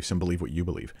their beliefs and believe what you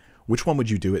believe, which one would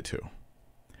you do it to?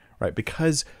 Right?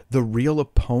 Because the real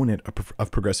opponent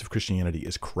of progressive Christianity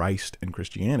is Christ and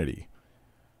Christianity.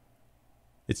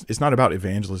 It's not about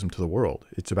evangelism to the world.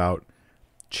 It's about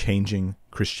changing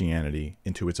Christianity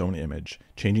into its own image,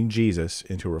 changing Jesus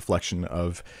into a reflection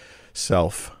of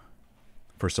self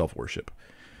for self-worship.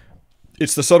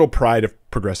 It's the subtle pride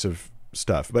of progressive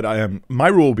stuff. But my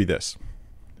rule will be this.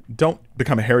 Don't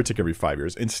become a heretic every 5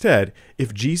 years. Instead,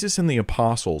 if Jesus and the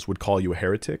apostles would call you a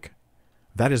heretic,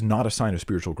 that is not a sign of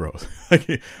spiritual growth.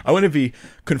 I want to be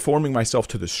conforming myself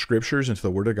to the scriptures and to the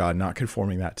word of God, not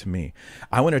conforming that to me.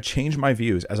 I want to change my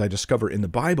views as I discover in the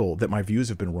Bible that my views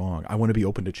have been wrong. I want to be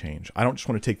open to change. I don't just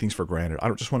want to take things for granted. I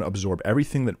don't just want to absorb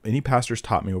everything that any pastor's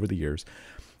taught me over the years.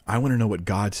 I want to know what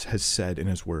God has said in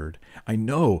his word. I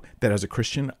know that as a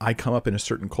Christian, I come up in a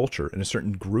certain culture, in a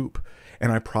certain group,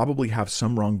 and I probably have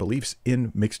some wrong beliefs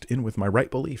mixed in with my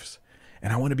right beliefs.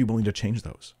 And I want to be willing to change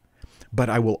those. But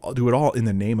I will do it all in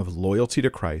the name of loyalty to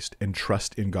Christ and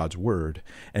trust in God's word,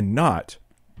 and not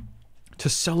to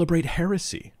celebrate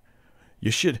heresy. You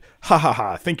should,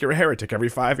 think you're a heretic every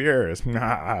 5 years.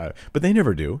 But they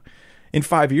never do. In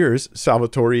 5 years,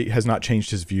 Salvatore has not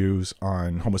changed his views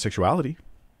on homosexuality.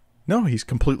 No, he's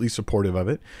completely supportive of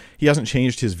it. He hasn't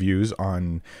changed his views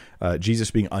on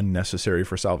Jesus being unnecessary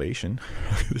for salvation.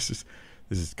 This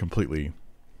is completely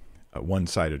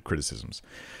one-sided criticisms.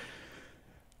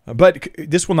 But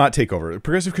this will not take over.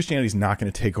 Progressive Christianity is not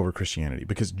going to take over Christianity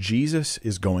because Jesus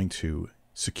is going to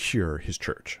secure his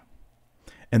church.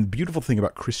 And the beautiful thing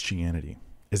about Christianity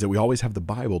is that we always have the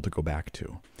Bible to go back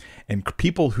to. And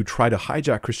people who try to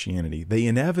hijack Christianity, they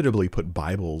inevitably put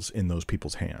Bibles in those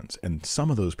people's hands. And some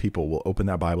of those people will open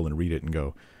that Bible and read it and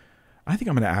go, I think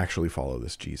I'm going to actually follow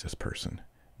this Jesus person,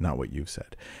 not what you've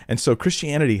said. And so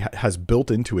Christianity has built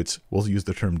into its, we'll use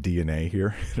the term DNA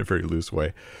here in a very loose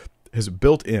way, has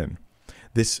built in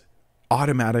this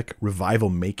automatic revival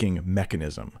making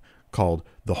mechanism called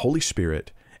the Holy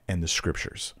Spirit and the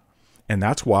Scriptures. And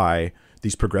that's why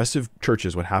these progressive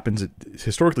churches, what happens, it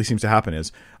historically seems to happen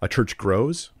is a church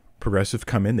grows, progressives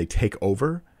come in, they take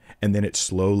over, and then it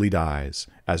slowly dies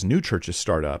as new churches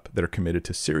start up that are committed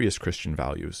to serious Christian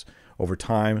values. Over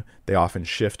time, they often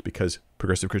shift because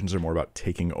progressive Christians are more about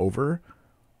taking over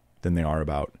than they are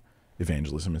about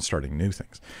evangelism and starting new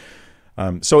things.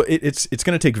 So it's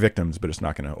going to take victims, but it's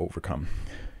not going to overcome.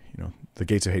 The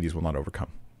gates of Hades will not overcome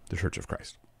the Church of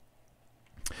Christ.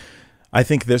 I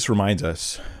think this reminds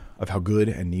us of how good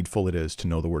and needful it is to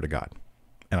know the Word of God.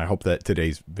 And I hope that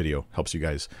today's video helps you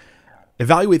guys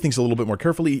evaluate things a little bit more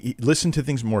carefully, listen to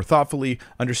things more thoughtfully,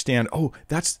 understand, oh,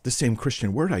 that's the same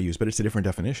Christian word I use, but it's a different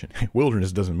definition.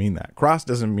 Wilderness doesn't mean that. Cross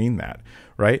doesn't mean that,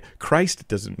 right? Christ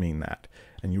doesn't mean that.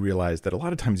 And you realize that a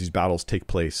lot of times these battles take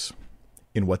place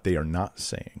in what they are not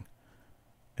saying.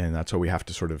 And that's why we have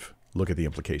to sort of look at the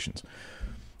implications.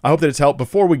 I hope that it's helped.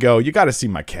 Before we go, you got to see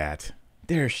my cat.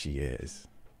 There she is.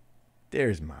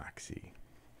 There's Moxie.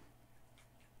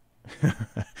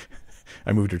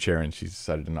 I moved her chair and she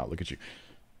decided to not look at you.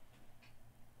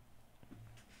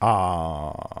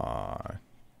 Ah,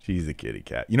 she's a kitty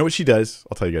cat. You know what she does?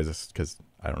 I'll tell you guys this because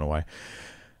I don't know why.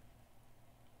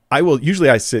 Usually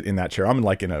I sit in that chair. I'm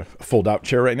in a fold out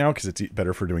chair right now because it's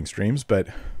better for doing streams, but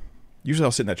usually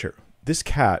I'll sit in that chair. This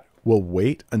cat will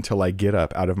wait until I get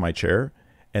up out of my chair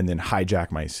and then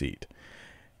hijack my seat.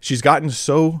 She's gotten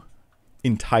so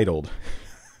entitled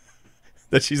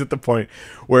that she's at the point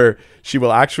where she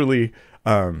will actually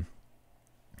come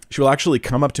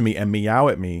up to me and meow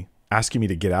at me, asking me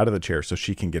to get out of the chair so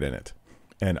she can get in it.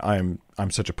 And I'm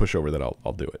such a pushover that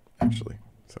I'll do it actually.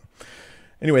 So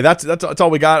anyway, that's all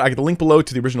we got. I got the link below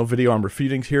to the original video I'm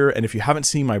refuting here. And if you haven't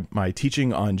seen my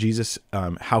teaching on Jesus,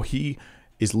 how he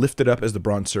is lifted up as the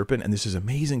bronze serpent, and this is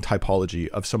amazing typology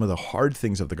of some of the hard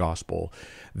things of the gospel,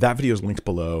 that video is linked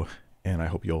below, and I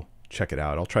hope you'll check it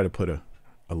out. I'll try to put a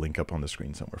link up on the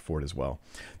screen somewhere for it as well.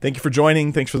 Thank you for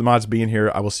joining. Thanks for the mods being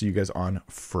here. I will see you guys on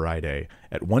Friday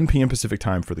at 1 p.m. Pacific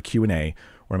time for the Q&A,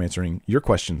 where I'm answering your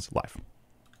questions live.